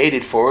and they made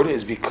it forward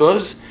is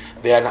because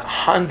they had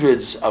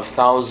hundreds of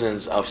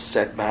thousands of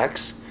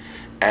setbacks,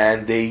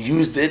 and they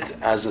used it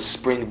as a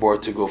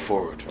springboard to go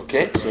forward.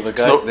 Okay. So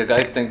the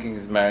guy's thinking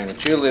he's marrying a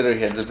cheerleader.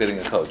 He ends up getting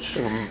a coach.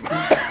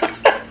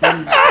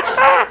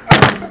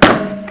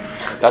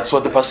 That's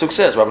what the pasuk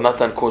says. Rav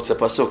Natan quotes the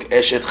pasuk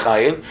Eshet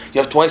Chayil.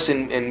 You have twice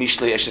in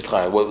Mishlei Eshet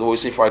Chayil. What we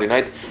say Friday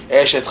night,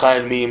 Eshet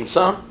Chayil mi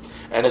imtza,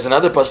 and there's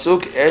another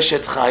pasuk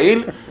Eshet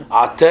Chayil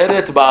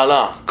Ateret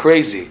Baala.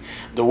 Crazy.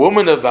 The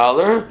woman of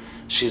valor.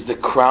 She's the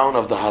crown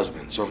of the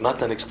husband. So Rav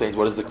Natan explains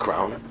what is the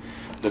crown.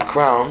 The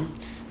crown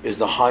is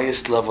the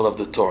highest level of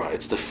the Torah.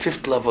 It's the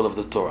fifth level of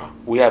the Torah.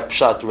 We have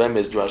Pshat,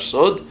 Remez, Drash,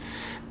 Sod,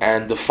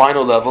 and the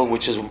final level,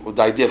 which is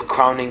the idea of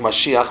crowning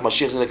Mashiach.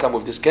 Mashiach is going to come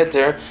with this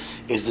Keter,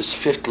 is this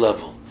fifth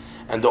level.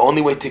 And the only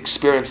way to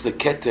experience the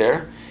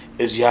Keter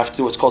is you have to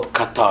do what's called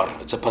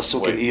Qatar. It's a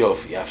pasuk in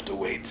Eov. You have to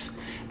wait.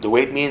 The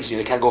wait means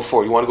you can't go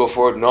forward. You want to go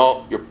forward?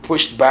 No. You're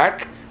pushed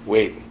back?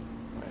 Wait.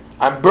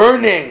 I'm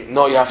burning?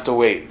 No, you have to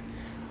wait.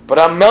 But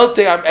I'm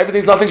melting.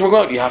 Nothing's working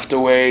out. You have to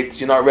wait.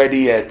 You're not ready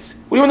yet.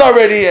 What are you not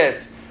ready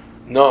yet?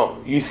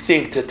 No, you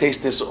think to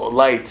taste this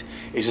light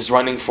is just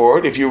running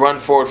forward. If you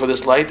run forward for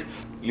this light,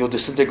 you'll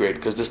disintegrate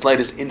because this light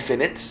is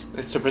infinite.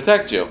 It's to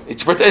protect you.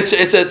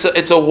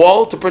 It's a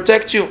wall to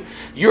protect you.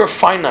 You're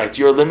finite.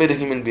 You're a limited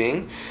human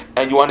being,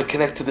 and you want to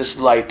connect to this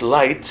light.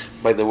 Light,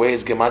 by the way,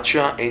 is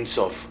gematria Ein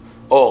Sof.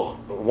 Or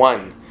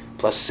 1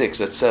 plus 6,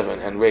 that's 7,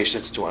 and Reish,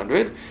 that's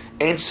 200.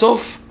 Ein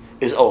Sof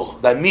is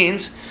That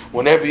means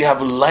whenever you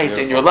have light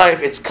in your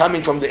life, it's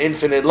coming from the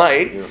infinite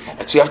light.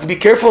 And so you have to be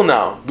careful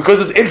now. Because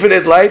it's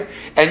infinite light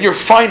and you're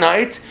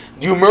finite,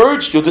 you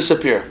merge, you'll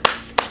disappear.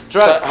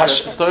 Drugs.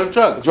 That's the story of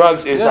drugs.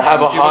 Drugs is to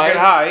have a high. Get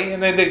high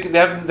and then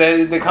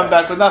they come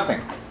back with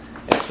nothing.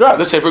 It's drugs.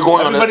 Listen, if we're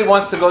going Everybody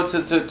wants to go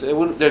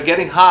to they're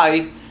getting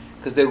high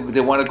because they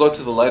want to go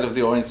to the light of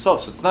the Orient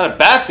Sof. So it's not a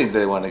bad thing that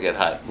they want to get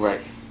high. Right.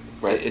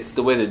 It's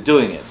the way they're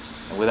doing it.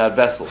 Without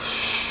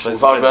vessels.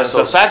 Without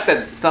vessels. The fact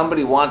that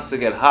somebody wants to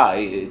get high,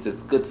 it's a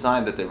good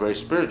sign that they're very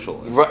spiritual.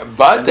 Right,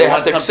 but they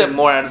have to accept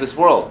more out of this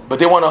world. But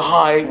they want a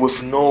high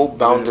with no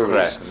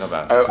boundaries. Correct, no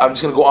boundaries. I'm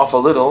just going to go off a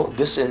little.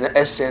 This, in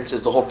essence,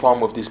 is the whole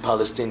problem with these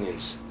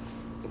Palestinians.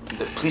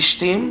 The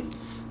Plishtim,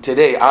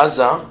 today,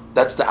 Gaza,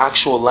 that's the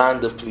actual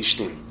land of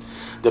Plishtim.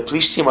 The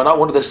Plishtim are not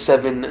one of the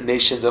 7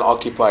 nations that are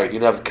occupied. You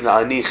have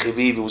Knaani,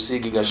 Chivi, Usi,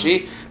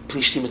 Gigashi.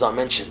 Plishtim is not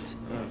mentioned.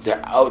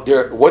 They're out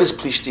there. What is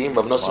Plishtim?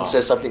 Rav Nosson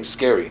says something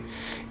scary.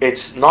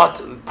 It's not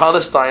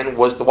Palestine.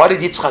 Why did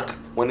Yitzchak,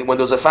 when there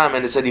was a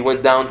famine, it said he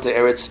went down to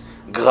Eretz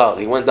Grar.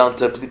 He went down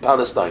to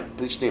Palestine,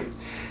 Plishtim.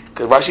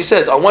 Because Rashi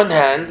says, on one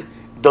hand,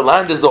 the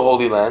land is the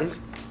Holy Land.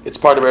 It's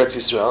part of Eretz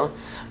Yisrael.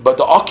 But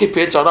the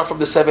occupants are not from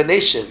the 7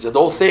 nations. And the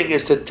whole thing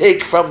is to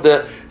take from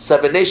the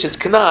 7 nations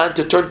Canaan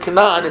to turn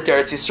Canaan into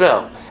Eretz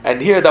Yisrael.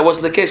 And here that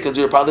wasn't the case because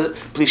we were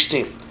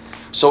Plishtim.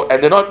 So,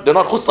 and they're not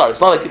chutzlar. It's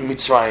not like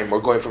Mitzrayim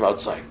or going from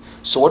outside.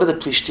 So what do the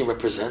Plishtim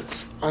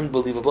represent?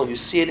 Unbelievable. You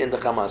see it in the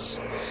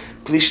Hamas.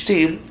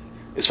 Plishtim,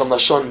 is from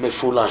Lashon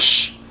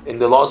Mefulash. In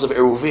the laws of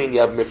Eruvin, you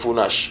have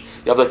Mefulash.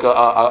 You have like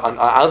an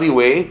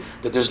alleyway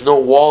that there's no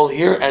wall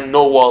here and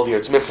no wall here.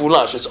 It's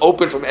Mefulash. It's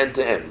open from end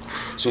to end.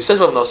 So he says,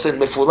 Rav Nosson,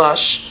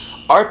 Mefulash,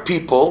 our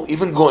people,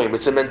 even Goyim,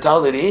 it's a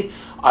mentality,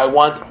 I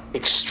want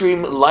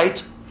extreme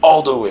light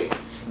all the way.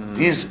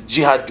 These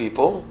jihad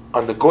people,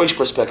 on the Goyish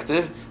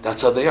perspective,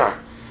 that's how they are.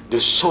 They're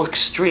so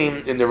extreme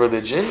in their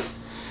religion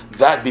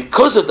that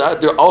because of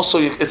that, they're also,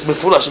 it's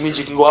Mefulash. It means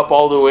you can go up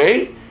all the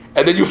way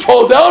and then you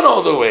fall down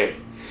all the way.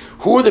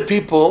 Who are the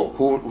people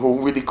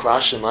who really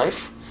crash in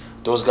life?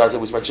 Those guys that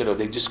was mentioned,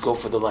 they just go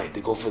for the light.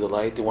 They go for the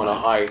light. They want to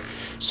hide.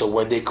 So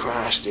when they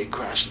crash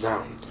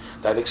down.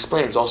 That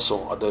explains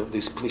also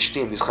these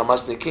Plishtim, these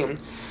Hamasnikim,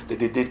 that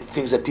they did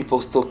things that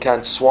people still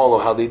can't swallow.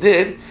 How they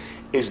did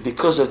is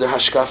because of their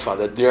hashkafa,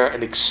 that they're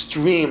an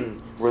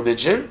extreme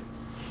religion,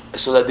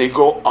 so that they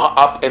go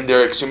up in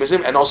their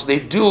extremism, and also they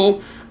do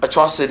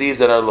atrocities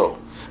that are low.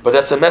 But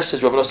that's a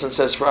message Rav Nosson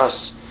says for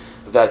us,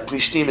 that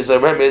Plishtim is a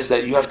remiz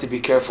that you have to be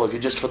careful. If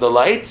you're just for the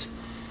light,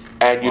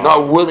 and you're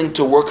not willing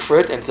to work for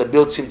it, and to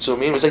build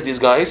tzimtzumim, it's like these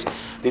guys,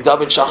 they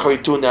daven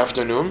Shachari 2 in the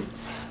afternoon,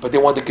 but they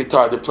want the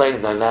guitar, they're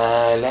playing la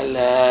la la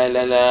la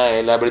la la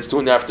la, but it's 2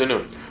 in the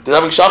afternoon. They're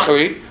having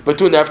Shachari, but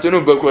 2 in the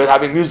afternoon, but we're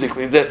having music.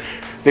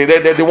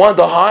 They want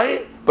the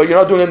high, but you're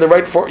not doing it in the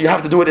right form. You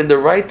have to do it in the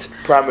right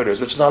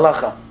parameters, which is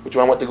halacha, which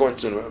I want to go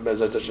into.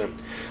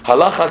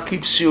 Halacha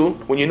keeps you,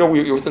 when you know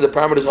you're within the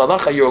parameters of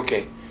halacha, you're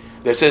okay.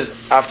 That says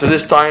after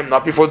this time,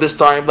 not before this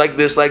time, like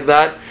this, like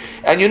that,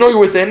 and you know you're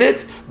within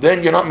it,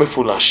 then you're not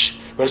mefulash.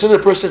 But as soon as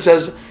the person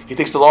says he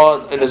takes the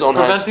law in his own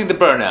hands, preventing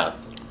the burnout.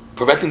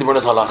 Preventing the burnout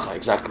is halacha,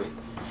 exactly.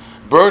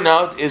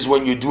 Burnout is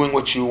when you're doing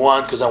what you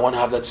want because I want to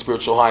have that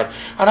spiritual high,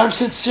 and I'm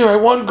sincere. I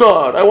want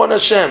God. I want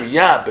Hashem.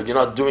 Yeah, but you're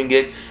not doing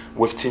it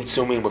with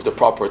tzimtzumim, with the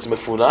proper. It's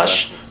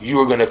mefulash. You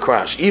are going to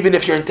crash, even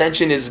if your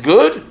intention is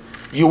good.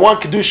 You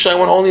want kedusha, you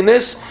want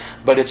holiness.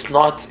 But it's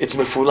not, it's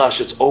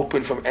mefulash, it's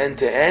open from end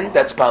to end.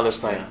 That's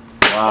Palestine.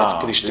 Wow, that's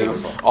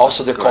Plishtim.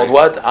 Also they're called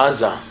what?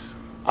 Aza.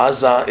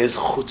 Aza is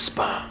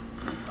chutzpah.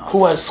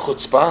 Who has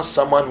chutzpah?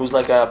 Someone who's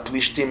like a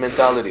Plishtim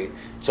mentality.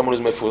 Someone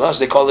who's mefulash.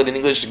 They call it in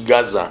English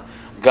Gaza.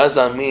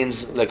 Gaza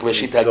means like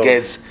Reshit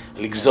HaGez,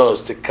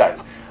 ligzoz, to cut.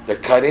 They're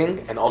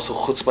cutting, and also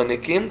chutzpah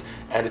nikim,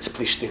 and it's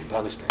Plishtim,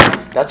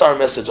 Palestine. That's our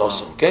message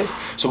also, okay?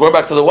 So going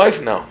back to the wife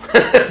now.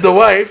 The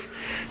wife,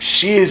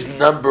 she is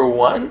number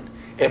one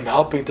in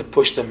helping to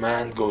push the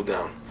man go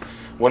down.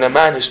 When a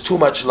man has too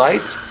much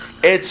light,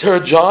 it's her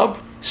job.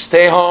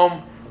 Stay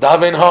home,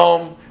 daven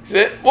home.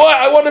 Say, what?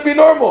 I want to be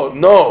normal.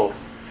 No,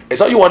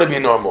 it's not you want to be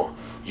normal.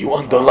 You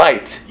want the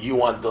light. You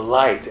want the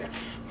light.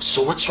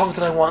 So what's wrong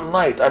that I want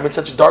light? I'm in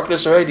such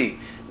darkness already.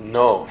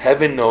 No,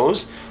 heaven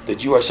knows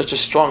that you are such a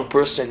strong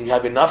person. You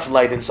have enough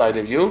light inside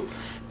of you.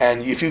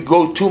 And if you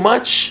go too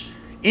much,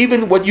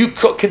 even what you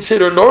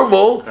consider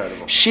normal,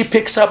 incredible. She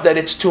picks up that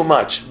it's too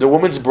much. The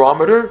woman's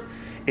barometer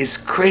is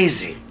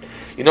crazy.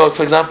 You know,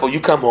 for example,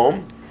 you come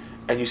home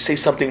and you say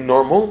something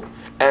normal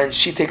and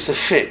she takes a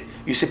fit.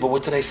 You say, but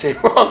what did I say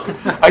wrong?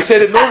 I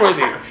said it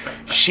normally.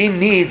 She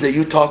needs that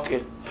you talk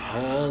in,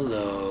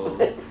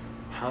 hello,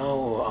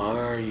 how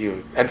are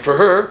you? And for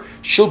her,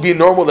 she'll be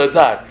normal at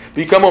that.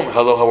 But you come home,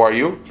 hello, how are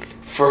you?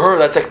 For her,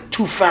 that's like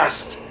too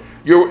fast.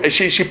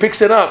 She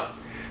picks it up.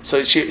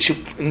 So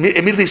she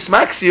immediately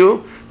smacks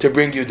you to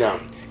bring you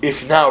down.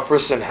 If now a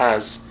person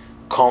has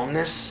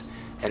calmness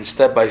and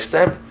step by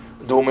step,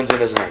 the woman's in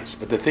his hands.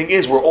 But the thing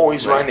is, we're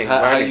always running.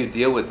 How do you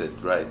deal with it,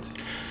 right?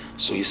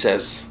 So he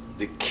says,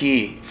 the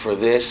key for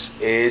this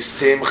is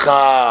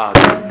simcha.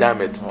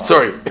 Damn it.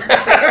 Sorry.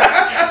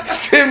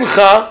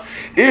 Simcha.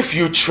 If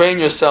you train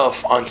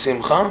yourself on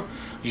simcha,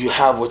 you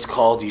have what's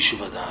called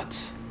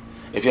yeshuvadat.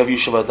 If you have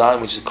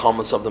yeshuvadat, which is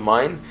calmness of the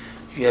mind,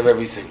 you have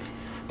everything.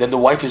 Then the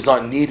wife is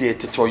not needed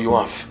to throw you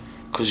off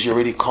because you're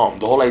already calm.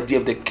 The whole idea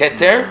of the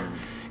keter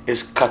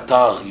is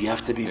katar. You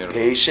have to be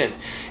patient.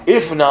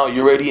 If now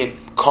you're already in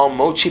calm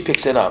mode, she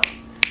picks it up.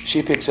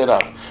 She picks it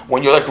up.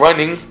 When you're like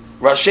running,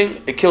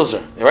 rushing, it kills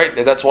her. Right?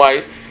 And that's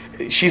why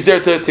she's there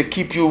to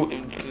keep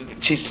you,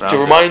 to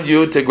remind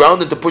you, to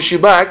ground and to push you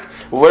back,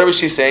 whatever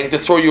she's saying, to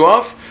throw you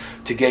off,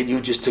 to get you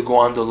just to go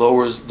on the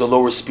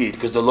lower speed,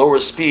 because the lower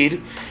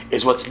speed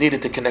is what's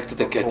needed to connect to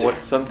the keter.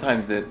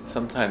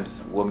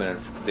 Sometimes women,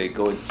 they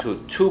go into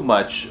too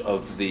much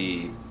of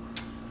the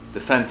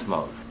defense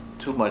mode,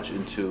 too much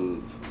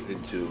into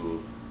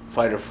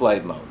fight or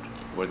flight mode,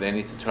 where they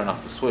need to turn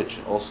off the switch.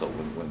 Also,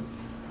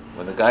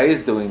 when the guy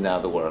is doing now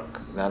the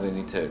work, now they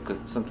need to. Cause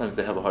sometimes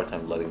they have a hard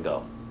time letting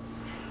go.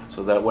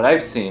 So that what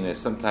I've seen is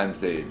sometimes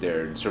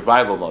they're in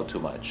survival mode too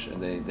much,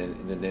 and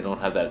then they don't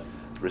have that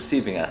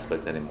receiving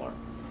aspect anymore.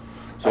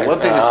 So one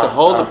thing is to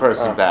hold the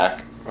person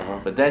back,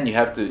 but then you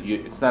have to.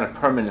 It's not a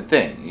permanent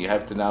thing. You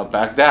have to now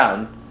back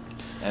down,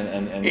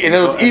 and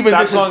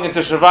stop going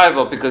into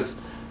survival, because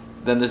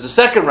then there's a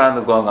second round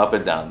of going up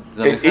and down.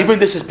 Even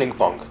this is ping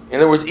pong. In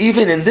other words,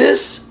 even in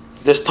this,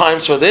 there's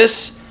times for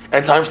this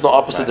and times in the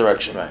opposite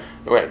direction.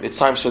 Right. It's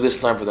times for this,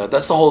 time for that.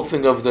 That's the whole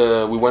thing of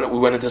we went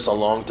into this a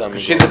long time ago.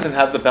 She doesn't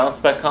have the bounce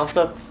back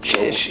concept.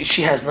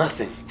 She has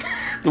nothing.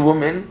 The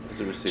woman,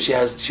 she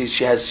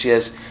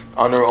has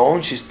on her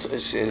own.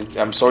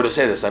 I'm sorry to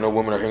say this. I know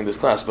women are hearing this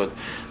class, but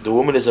the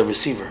woman is a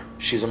receiver.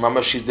 She's a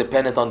mama. She's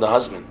dependent on the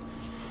husband.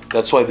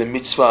 That's why the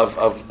mitzvah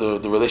of the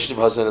relationship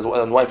of husband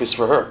and wife is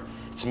for her.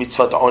 It's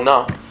mitzvah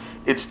ta'ona.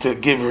 It's to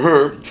give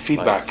her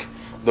feedback. Light.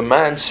 The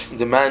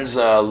man's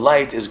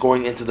light is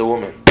going into the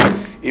woman.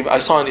 I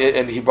saw it,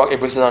 and it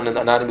breaks it down in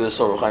Anatomy of the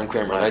Soul, Chaim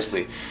Kramer,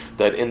 nicely,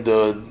 that in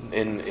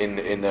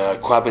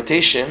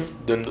cohabitation,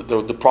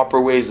 the proper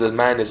ways the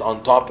man is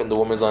on top and the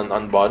woman's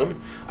on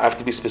bottom. I have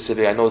to be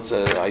specific. I know it's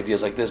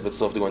ideas like this, but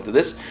still have to go into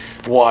this.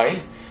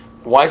 Why?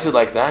 Why is it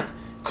like that?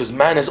 Because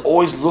man is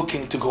always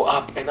looking to go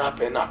up and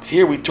up and up.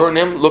 Here we turn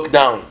him, look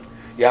down.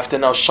 You have to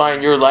now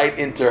shine your light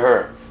into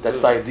her. That's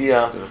the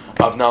idea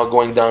of now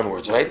going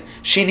downwards, right?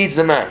 She needs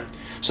the man.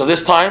 So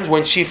there's times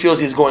when she feels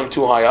he's going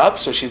too high up,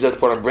 so she's there to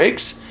put on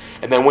brakes.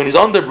 And then when he's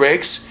on the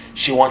brakes,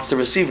 she wants to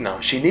receive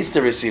now. She needs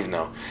to receive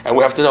now. And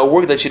we have to now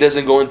work that she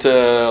doesn't go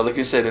into, like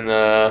you said, in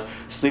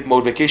sleep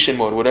mode, vacation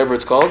mode, whatever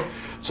it's called.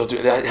 So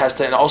that has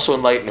to also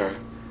enlighten her.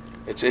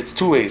 It's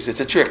two ways.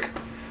 It's a trick.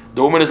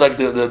 The woman is like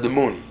the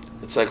moon.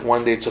 It's like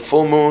one day it's a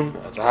full moon,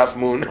 it's a half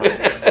moon.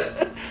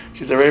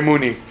 She's a very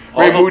moony.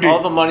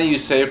 All the money you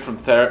save from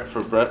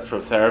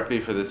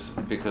therapy for this,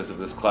 because of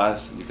this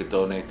class, you could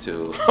donate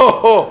to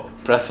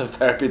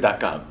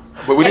PressofTherapy.com.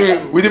 But we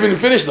didn't even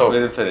finish though. We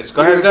didn't finish.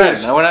 Go ahead.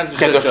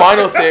 Okay, the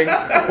final thing.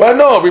 Well,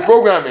 no,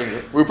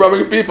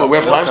 reprogramming people. We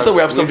have time still.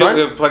 We have some time.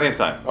 We have plenty of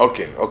time.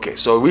 Okay.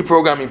 So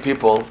reprogramming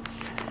people.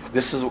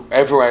 This is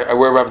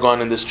wherever I've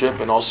gone in this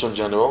trip and also in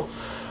general.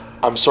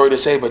 I'm sorry to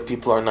say, but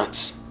people are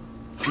nuts.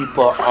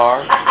 People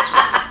are.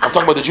 I'm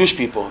talking about the Jewish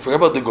people. Forget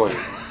about the Goyim.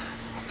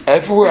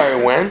 Everywhere I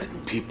went,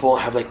 people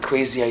have like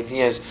crazy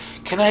ideas.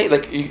 Can I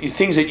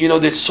things that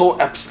they're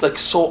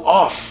so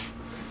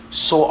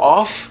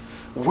off.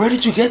 Where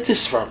did you get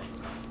this from?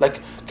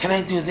 Like, can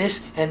I do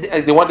this? And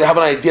they have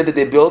an idea that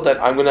they build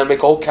that I'm going to make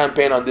a whole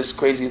campaign on this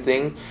crazy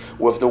thing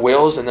with the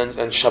whales and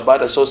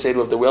Shabbat associated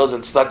with the whales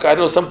and stuck. I don't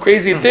know, some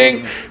crazy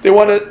thing they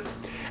want to,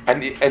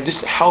 and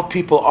just how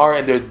people are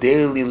in their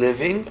daily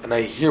living. And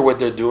I hear what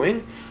they're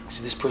doing. I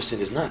say, this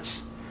person is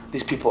nuts.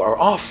 These people are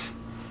off.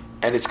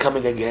 And it's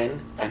coming again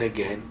and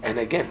again and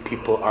again.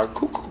 People are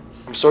cuckoo.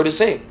 I'm sorry to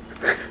say.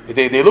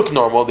 They look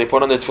normal. They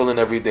put on their tefillin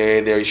every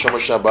day. They're Yishom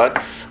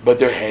Shabbat, but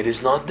their head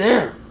is not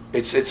there.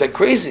 It's like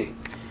crazy.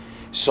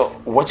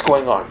 So what's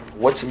going on?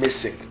 What's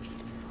missing?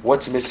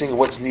 What's missing?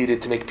 What's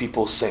needed to make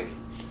people sing?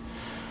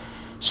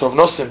 So Rav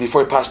Nosson,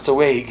 before he passed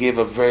away, he gave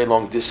a very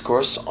long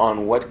discourse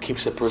on what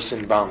keeps a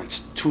person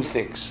balanced. Two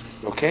things.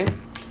 Okay.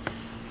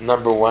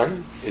 Number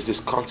one is this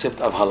concept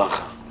of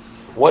halacha.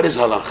 What is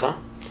halacha?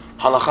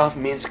 Halacha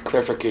means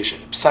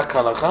clarification. Psak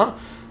halacha,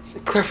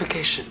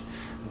 clarification.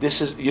 This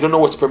is, you don't know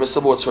what's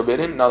permissible, what's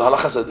forbidden. Now the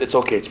halacha says it's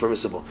okay, it's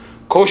permissible.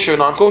 Kosher,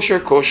 non-kosher,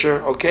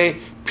 kosher, okay.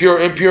 Pure,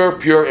 impure,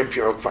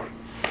 fine.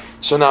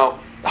 So now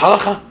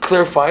halacha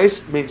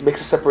clarifies, makes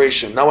a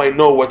separation. Now I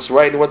know what's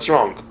right and what's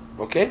wrong.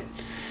 Okay?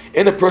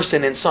 In a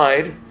person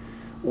inside,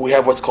 we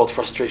have what's called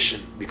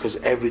frustration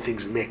because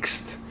everything's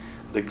mixed.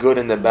 The good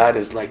and the bad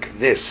is like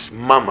this,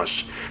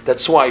 mamash.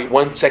 That's why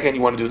 1 second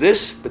you want to do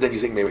this, but then you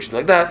think maybe I should do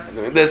like that, and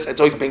then this.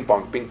 It's always ping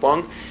pong.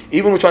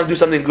 Even when we're trying to do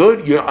something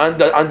good, you're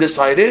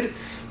undecided,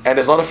 and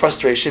there's a lot of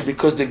frustration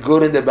because the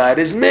good and the bad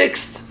is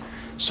mixed.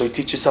 So he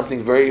teaches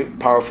something very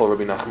powerful,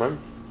 Rabbi Nachman,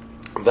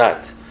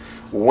 that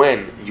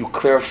when you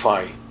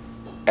clarify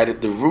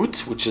at the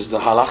root, which is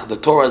the halach, the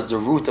Torah is the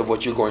root of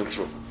what you're going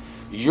through.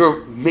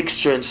 Your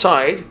mixture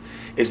inside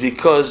is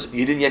because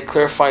you didn't yet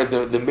clarify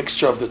the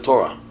mixture of the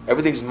Torah.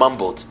 Everything's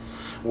mumbled.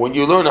 When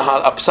you learn a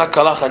psak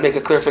halacha and make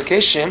a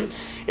clarification,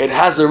 it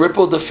has a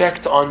rippled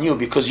effect on you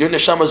because your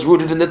neshama is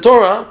rooted in the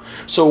Torah.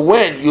 So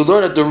when you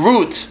learn at the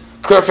root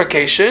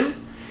clarification,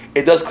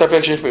 it does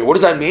clarification for you. What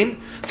does that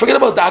mean? Forget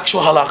about the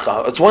actual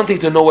halacha. It's one thing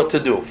to know what to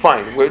do.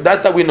 Fine,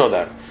 that we know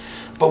that.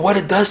 But what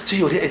it does to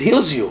you, it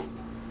heals you.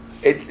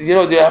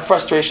 They have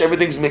frustration,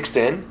 everything's mixed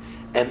in,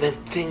 and then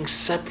things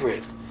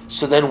separate.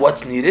 So then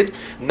what's needed?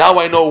 Now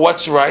I know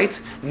what's right.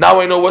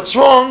 Now I know what's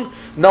wrong.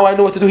 Now I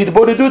know what to do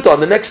hitbodedut on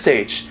the next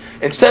stage.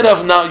 Instead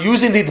of now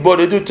using the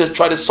hitbodedut to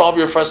try to solve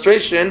your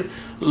frustration,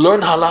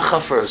 learn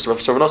halacha first. Rav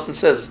Nosson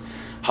says,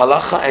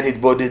 halacha and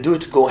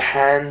hitbodedut go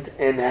hand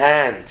in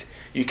hand.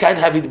 You can't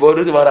have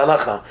hitbodedut about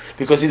halacha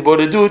because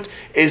hitbodedut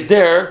is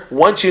there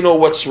once you know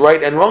what's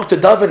right and wrong to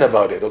daven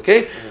about it.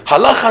 Okay,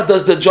 halacha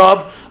does the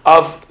job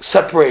of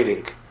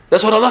separating.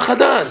 That's what halacha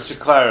does.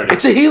 It's a clarity.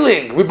 It's a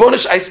healing.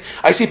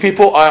 I see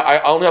people. I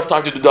only have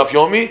time to do daf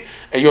yomi,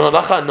 and you're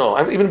halacha. No,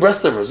 I'm even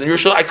breast livers, and you're.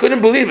 I couldn't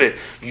believe it.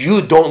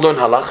 You don't learn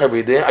halacha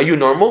every day. Are you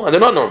normal? And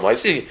they're not normal. I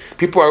see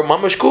people are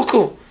mamash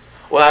kuku.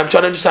 Well, I'm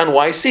trying to understand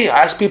why. I see.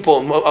 I ask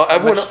people.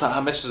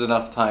 How much is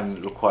enough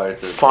time required?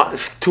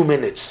 2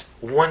 minutes,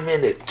 1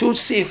 minute, 2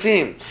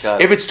 sifim.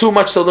 If it's too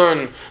much to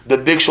learn the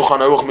big Shulchan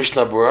Aruch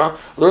Mishnah Berurah,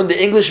 learn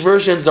the English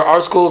versions, the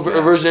art school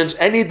versions,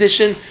 any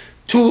edition.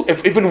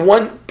 If even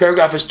one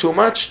paragraph is too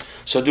much,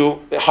 so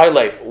do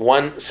highlight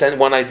one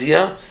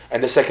idea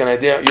and the second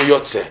idea, you're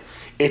yotze.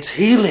 It's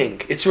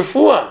healing. It's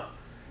refuah.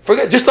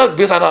 Forget, just not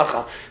based on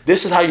halacha.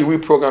 This is how you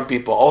reprogram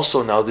people.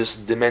 Also now, this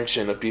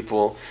dimension of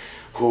people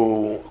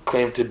who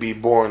claim to be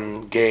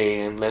born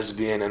gay and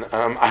lesbian, and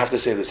I have to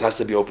say this has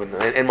to be open,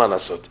 in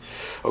malasot,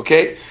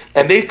 okay?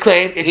 And they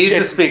claim it's... He's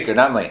the speaker,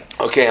 not me.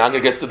 Okay, I'm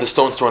going to get the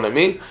stones thrown at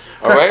me,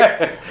 all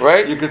right?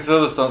 Right? You can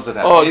throw the stones at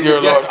him. Oh, dear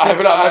Lord,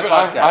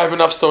 I have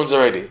enough stones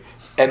already.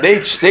 And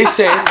they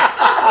say...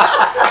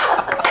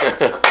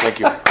 Thank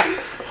you.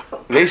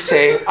 They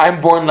say, I'm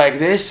born like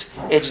this,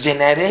 it's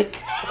genetic,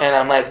 and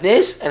I'm like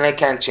this, and I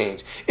can't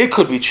change. It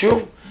could be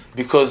true,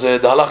 because the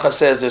halacha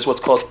says there's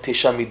what's called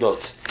tisha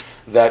midot,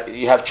 that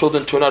you have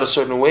children turn out a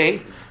certain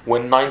way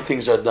when 9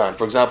 things are done.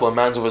 For example, a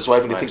man's with his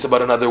wife and he thinks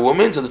about another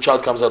woman, so the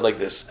child comes out like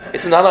this.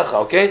 It's an halacha,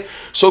 okay?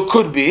 So it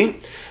could be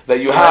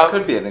that you have... That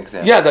could be an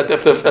example. Yeah, that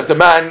if the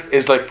man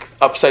is like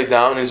upside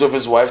down and he's with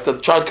his wife, the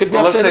child could be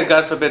upside down. Let's say,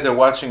 God forbid, they're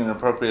watching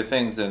inappropriate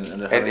things and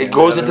it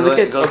goes into the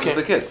kids. It goes into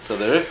the kids. So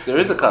there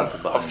is a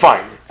concept behind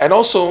fine. And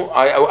also,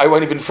 I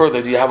went even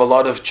further. Do you have a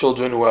lot of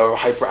children who are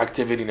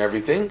hyperactivity and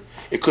everything?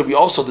 It could be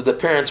also that the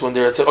parents, when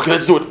they're saying, okay,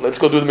 let's do it. Let's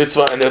go do the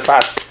mitzvah, and they're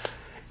fast.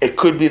 It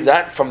could be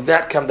that from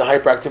that comes the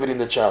hyperactivity in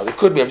the child. It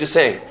could be. I'm just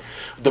saying.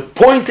 The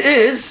point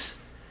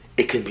is,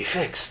 it can be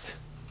fixed.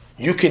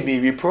 You can be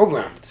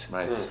reprogrammed.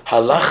 Right.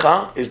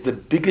 Halacha is the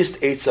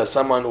biggest eitzah.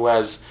 Someone who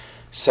has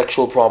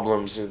sexual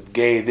problems,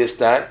 gay, this,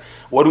 that.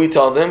 What do we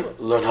tell them?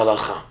 Learn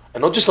halacha.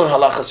 And not just learn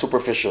halacha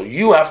superficial.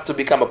 You have to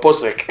become a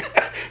posek.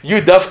 You,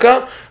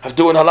 dafka, have to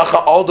do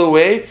halacha all the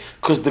way,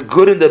 because the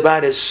good and the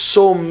bad is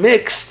so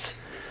mixed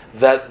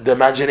that the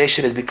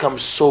imagination has become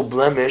so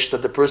blemished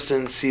that the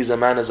person sees a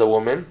man as a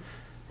woman,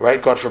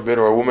 right? God forbid,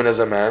 or a woman as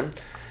a man,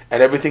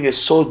 and everything is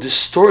so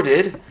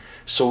distorted.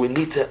 So we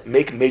need to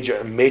make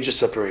major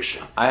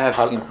separation. I have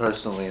seen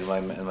personally in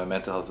my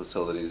mental health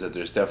facilities that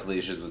there's definitely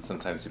issues with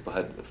sometimes people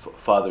had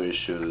father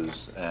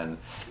issues, and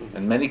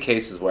in many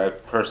cases where I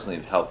personally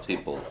have helped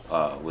people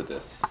with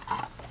this,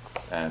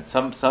 and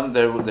some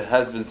there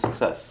has been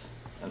success,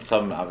 and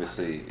some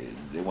obviously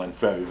it went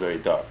very, very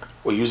dark.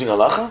 We're using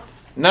halacha?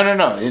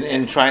 No.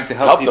 In trying to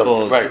help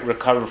people them, right.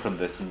 recover from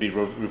this and be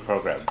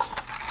reprogrammed.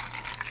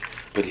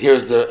 But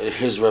here's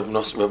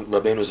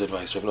Rabbeinu's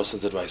advice, Rav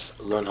Noson's advice: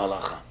 learn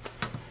halacha.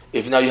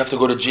 If now you have to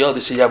go to jail,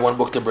 they say you have one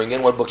book to bring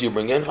in. What book you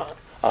bring in?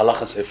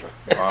 Halacha Sefer.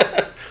 Wow.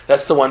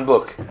 That's the one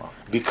book,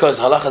 because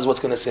halacha is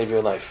what's going to save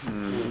your life.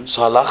 Mm-hmm.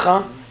 So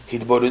halacha,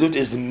 hitbodedut,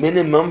 is the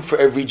minimum for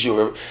every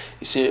Jew.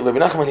 You see, Rabbi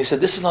Nachman, he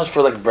said, this is not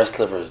for like breast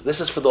livers. This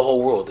is for the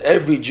whole world.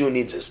 Every Jew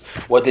needs this.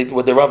 What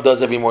the Rav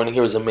does every morning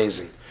here is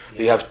amazing.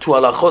 You have 2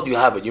 halachot, you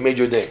have it. You made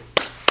your day.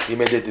 You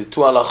made it. 2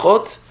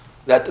 halachot.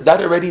 That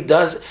already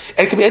does,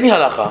 and it can be any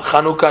halacha.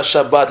 Chanukah,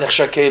 Shabbat,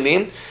 Hechsher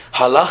Kelim.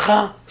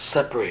 Halacha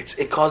separates.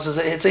 It causes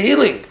it's a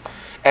healing,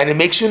 and it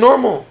makes you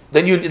normal.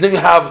 Then you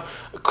have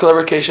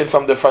clarification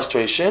from the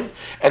frustration,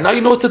 and now you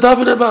know what to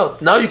daven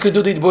about. Now you can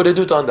do the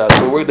bodedut on that.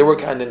 So they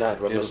work hand in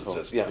hand. What Nosson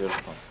says, yeah.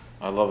 Beautiful.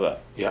 I love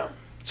that. Yeah,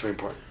 it's very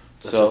important.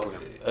 That's so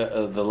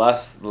the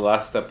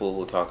last step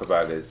we'll talk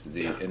about is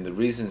and the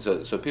reasons.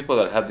 So people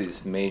that have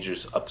these major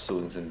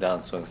upswings and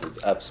downswings,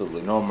 it's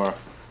absolutely normal.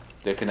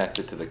 They're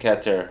connected to the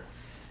Keter.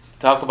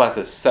 Talk about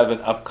the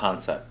 7-up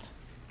concept.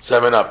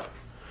 7-up.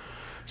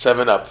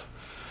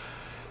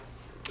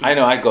 I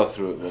know I go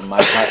through it.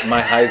 My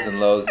highs and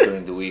lows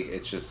during the week.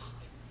 It's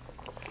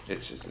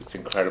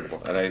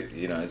incredible.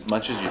 And as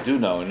much as you do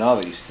know and know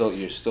that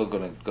you're still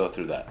going to go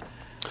through that.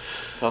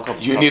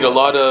 You need a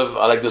lot of,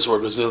 I like this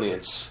word,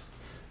 resilience.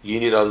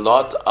 You need a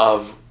lot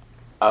of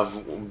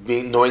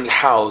knowing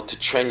how to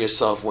train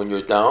yourself when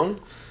you're down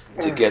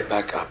to get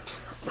back up.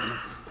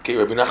 Okay,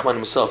 Rabbi Nachman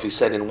himself, he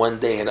said in one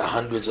day he had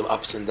hundreds of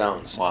ups and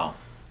downs. Wow.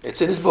 It's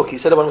in his book. He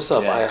said about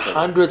himself, I had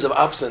hundreds of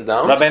ups and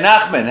downs. Rabbi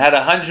Nachman had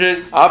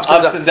 100 ups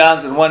and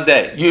downs in one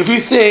day. If you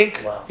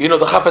think, the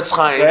Chafetz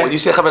Chaim, when you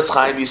say Chafetz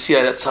Chaim, you see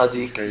a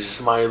tzaddik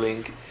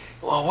smiling.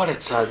 Wow, what a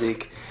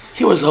tzaddik.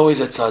 He was always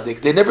a tzaddik.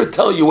 They never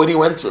tell you what he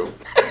went through.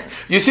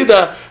 You see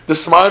the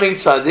smiling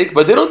tzaddik,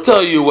 but they don't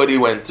tell you what he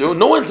went through.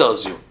 No one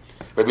tells you.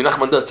 Rabbi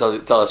Nachman does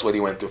tell us what he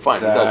went through.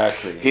 Fine,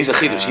 exactly. He does. He's a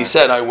chidush. He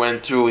said, I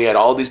went through, he had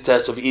all these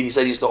tests of eating. He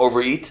said he used to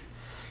overeat.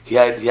 He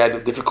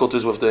had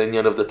difficulties with the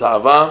inyan of the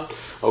ta'ava.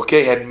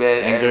 Okay, he had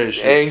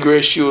anger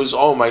issues.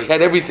 Oh my, he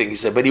had everything, he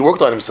said. But he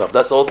worked on himself.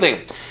 That's the whole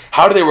thing.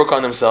 How do they work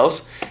on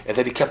themselves? And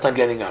then he kept on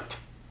getting up.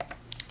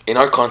 In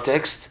our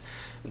context,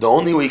 the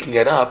only way you can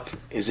get up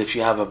is if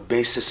you have a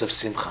basis of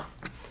simcha.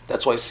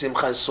 That's why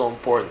simcha is so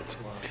important.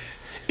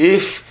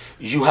 If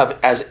you have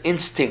as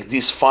instinct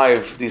these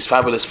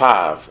fabulous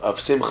five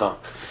of simcha,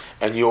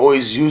 and you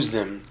always use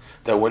them,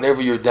 that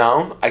whenever you're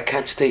down, I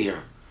can't stay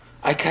here.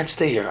 I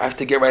have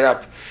to get right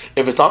up.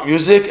 If it's not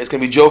music, it's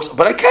going to be jokes,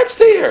 but I can't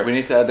stay here. We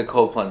need to add the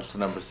cold plunge to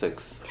number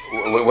 6.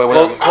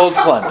 Cold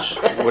plunge.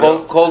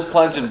 Cold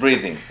plunge and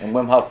breathing, and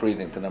Wim Hof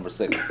breathing to number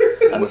 6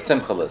 on the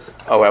simcha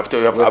list. Oh, we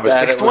have a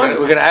sixth one?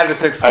 We're going to add a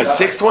sixth one. A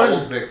sixth one?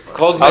 A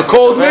cold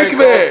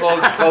mikveh.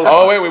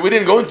 Oh, wait, we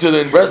didn't go into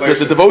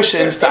the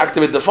devotions to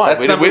activate the fun.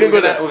 We didn't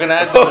go there. We're going to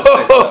add number 6.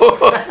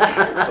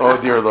 Oh,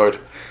 dear Lord.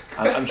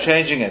 I'm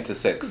changing it to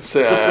 6.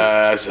 So,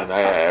 I said,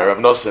 Rav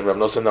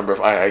Nosson number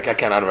 5. I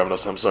can't honor Rav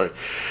Nosson, I'm sorry.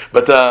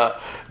 But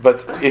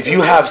if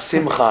you have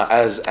simcha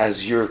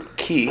as your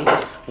key,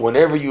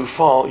 whenever you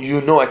fall,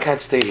 you know I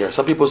can't stay here.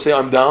 Some people say,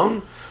 I'm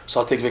down, so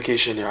I'll take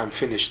vacation here. I'm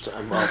finished.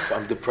 I'm off.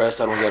 I'm depressed.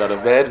 I don't get out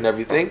of bed and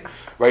everything.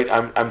 Right?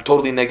 I'm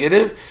totally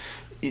negative.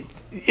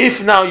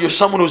 If now you're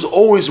someone who's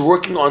always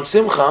working on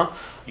simcha,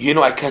 you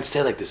know I can't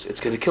stay like this. It's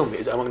going to kill me.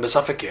 I'm going to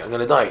suffocate. I'm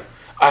going to die.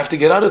 I have to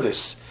get out of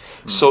this.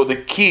 So the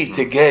key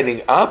to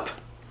getting up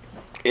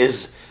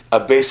is a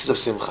basis of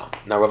simcha.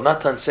 Now Rav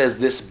Natan says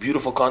this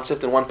beautiful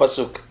concept in one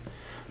pasuk.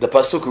 The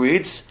pasuk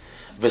reads,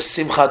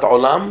 "V'simchat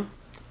olam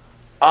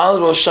al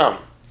rosham."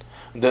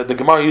 The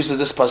Gemara uses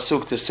this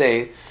pasuk to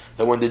say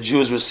that when the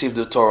Jews received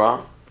the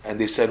Torah and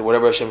they said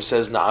whatever Hashem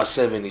says,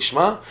 na'aseh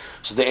v'nishma,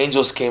 so the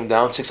angels came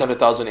down,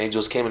 600,000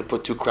 angels came and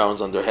put 2 crowns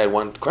on their head,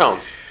 1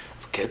 crowns.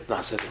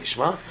 Na'aseh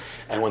v'nishma.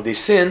 And when they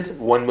sinned,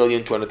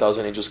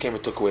 1,200,000 angels came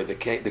and took away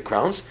the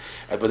crowns.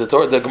 But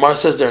the Gemara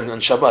says there on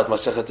Shabbat,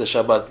 Masechet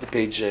Shabbat,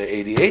 page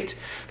 88,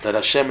 that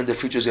Hashem in the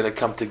future is going to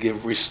come to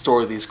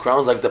restore these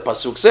crowns, like the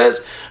pasuk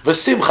says,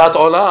 "V'simchat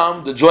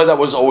olam," the joy that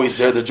was always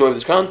there, the joy of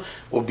this crown,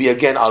 will be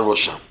again al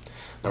rosham.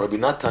 Now Rabbi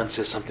Natan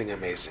says something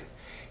amazing.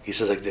 He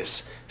says like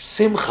this: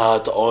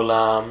 Simchat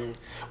olam.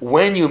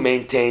 When you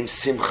maintain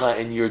simcha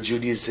in your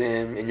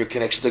Judaism, in your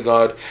connection to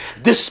God,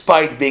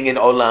 despite being in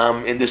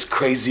olam, in this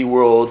crazy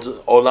world,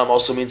 olam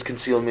also means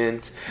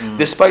concealment.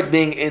 Despite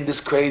being in this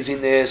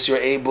craziness, you're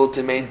able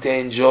to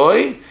maintain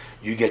joy.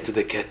 You get to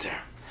the keter.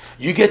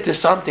 You get to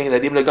something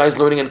that even the guys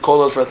learning in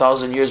kollel for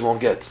 1,000 years won't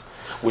get.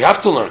 We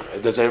have to learn.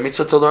 There's a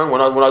mitzvah to learn. We're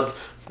not,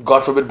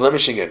 God forbid,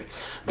 blemishing it.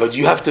 But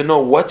you have to know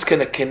what's going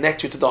to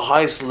connect you to the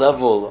highest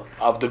level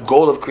of the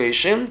goal of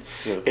creation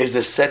is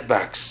the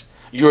setbacks.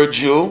 You're a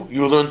Jew,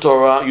 you learn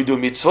Torah, you do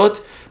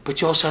mitzvot, but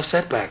you also have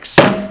setbacks.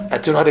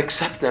 And to not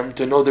accept them,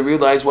 to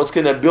realize what's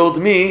going to build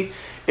me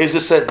is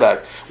a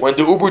setback. When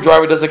the Uber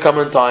driver doesn't come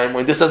on time,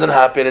 when this doesn't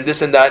happen, and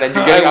this and that, and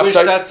you're getting I wish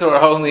that's our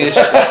only issue.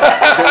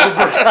 The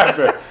Uber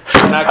driver.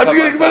 I'm just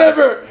kidding,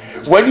 whatever.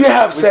 When you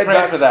have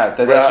setbacks,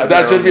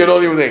 that should be an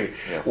only thing.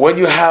 Yes. When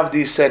you have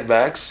these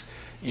setbacks,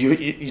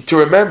 you to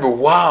remember,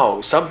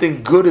 wow,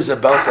 something good is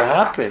about to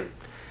happen.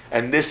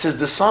 And this is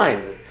the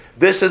sign.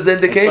 This is the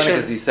indication. It's funny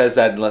because he says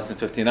that in lesson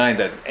 59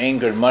 that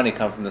anger and money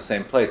come from the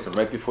same place, and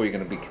right before you're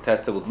going to be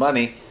tested with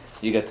money,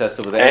 you get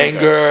tested with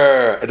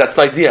anger. That's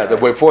the idea. That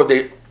before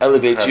they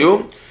elevate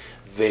you,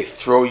 they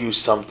throw you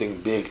something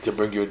big to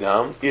bring you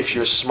down. If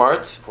you're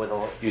smart,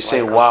 you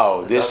say,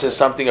 "Wow, this is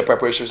something a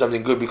preparation for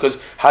something good." Because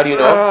how do you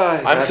know?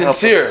 I'm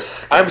sincere.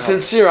 I'm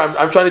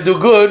trying to do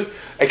good.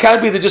 It can't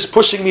be they're just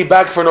pushing me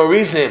back for no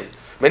reason.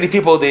 Many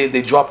people,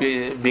 they drop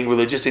being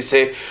religious. They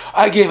say,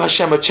 I gave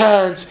Hashem a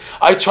chance.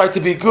 I tried to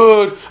be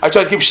good. I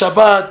tried to keep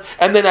Shabbat.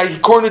 And then he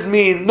cornered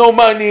me. No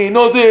money,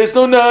 no this,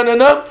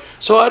 no.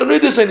 So I don't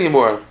need this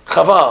anymore.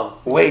 Chaval,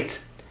 wait.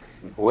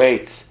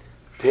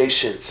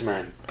 Patience,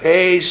 man.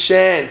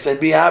 Patience. And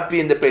be happy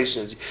in the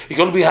patience. You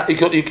can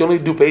only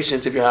do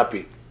patience if you're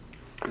happy.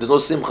 There's no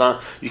simcha,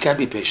 you can't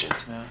be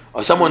patient. Yeah.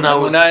 Or someone now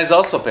Emunah is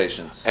also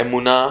patience.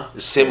 Emunah,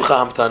 simcha,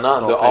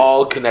 hamtana, they're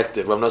all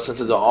connected. Rav Nosson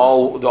says they're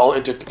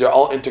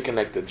all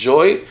interconnected.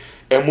 Joy,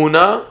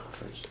 emunah,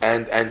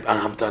 and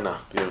hamtana.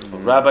 Beautiful.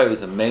 Rabbi, it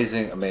was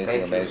amazing.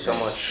 Thank you so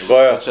much.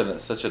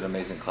 Such an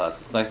amazing class.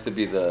 It's nice to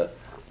be the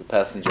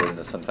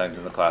passenger sometimes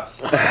in the class.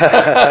 It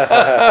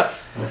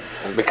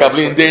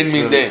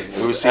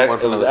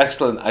was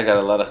excellent. I got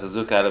a lot of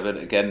chazuk out of it.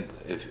 Again,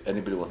 if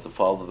anybody wants to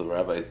follow the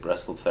rabbi at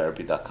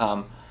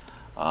breslovtherapy.com,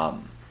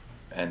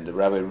 and the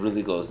rabbi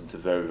really goes into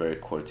very, very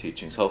core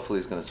teachings. Hopefully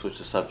he's going to switch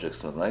the subject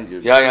soon, right?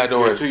 Don't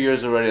worry. 2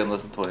 years already on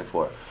lesson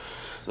 24.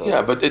 So.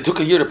 Yeah, but it took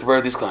a year to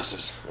prepare these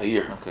classes. A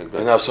year. Okay, good.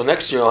 And now, so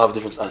next year I'll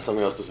have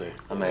something else to say.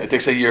 Amazing. It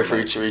takes a year for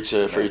each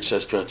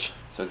stretch.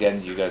 So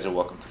again, you guys are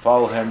welcome to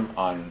follow him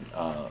on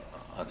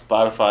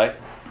Spotify,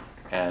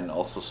 and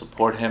also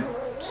support him.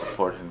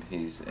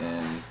 He's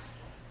in.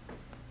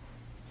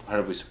 How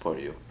do we support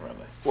you,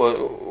 Rabbi? Well,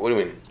 what do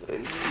you mean?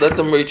 Let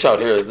them reach out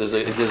here. There's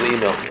an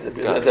email.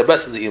 The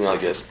best is the email, I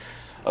guess.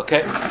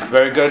 Okay,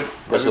 very good.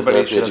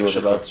 Everybody should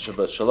have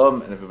Shabbat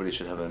Shalom, and everybody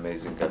should have an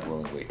amazing, God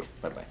willing week.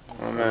 Bye bye.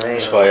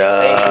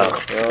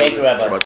 Thank you, Rabbi.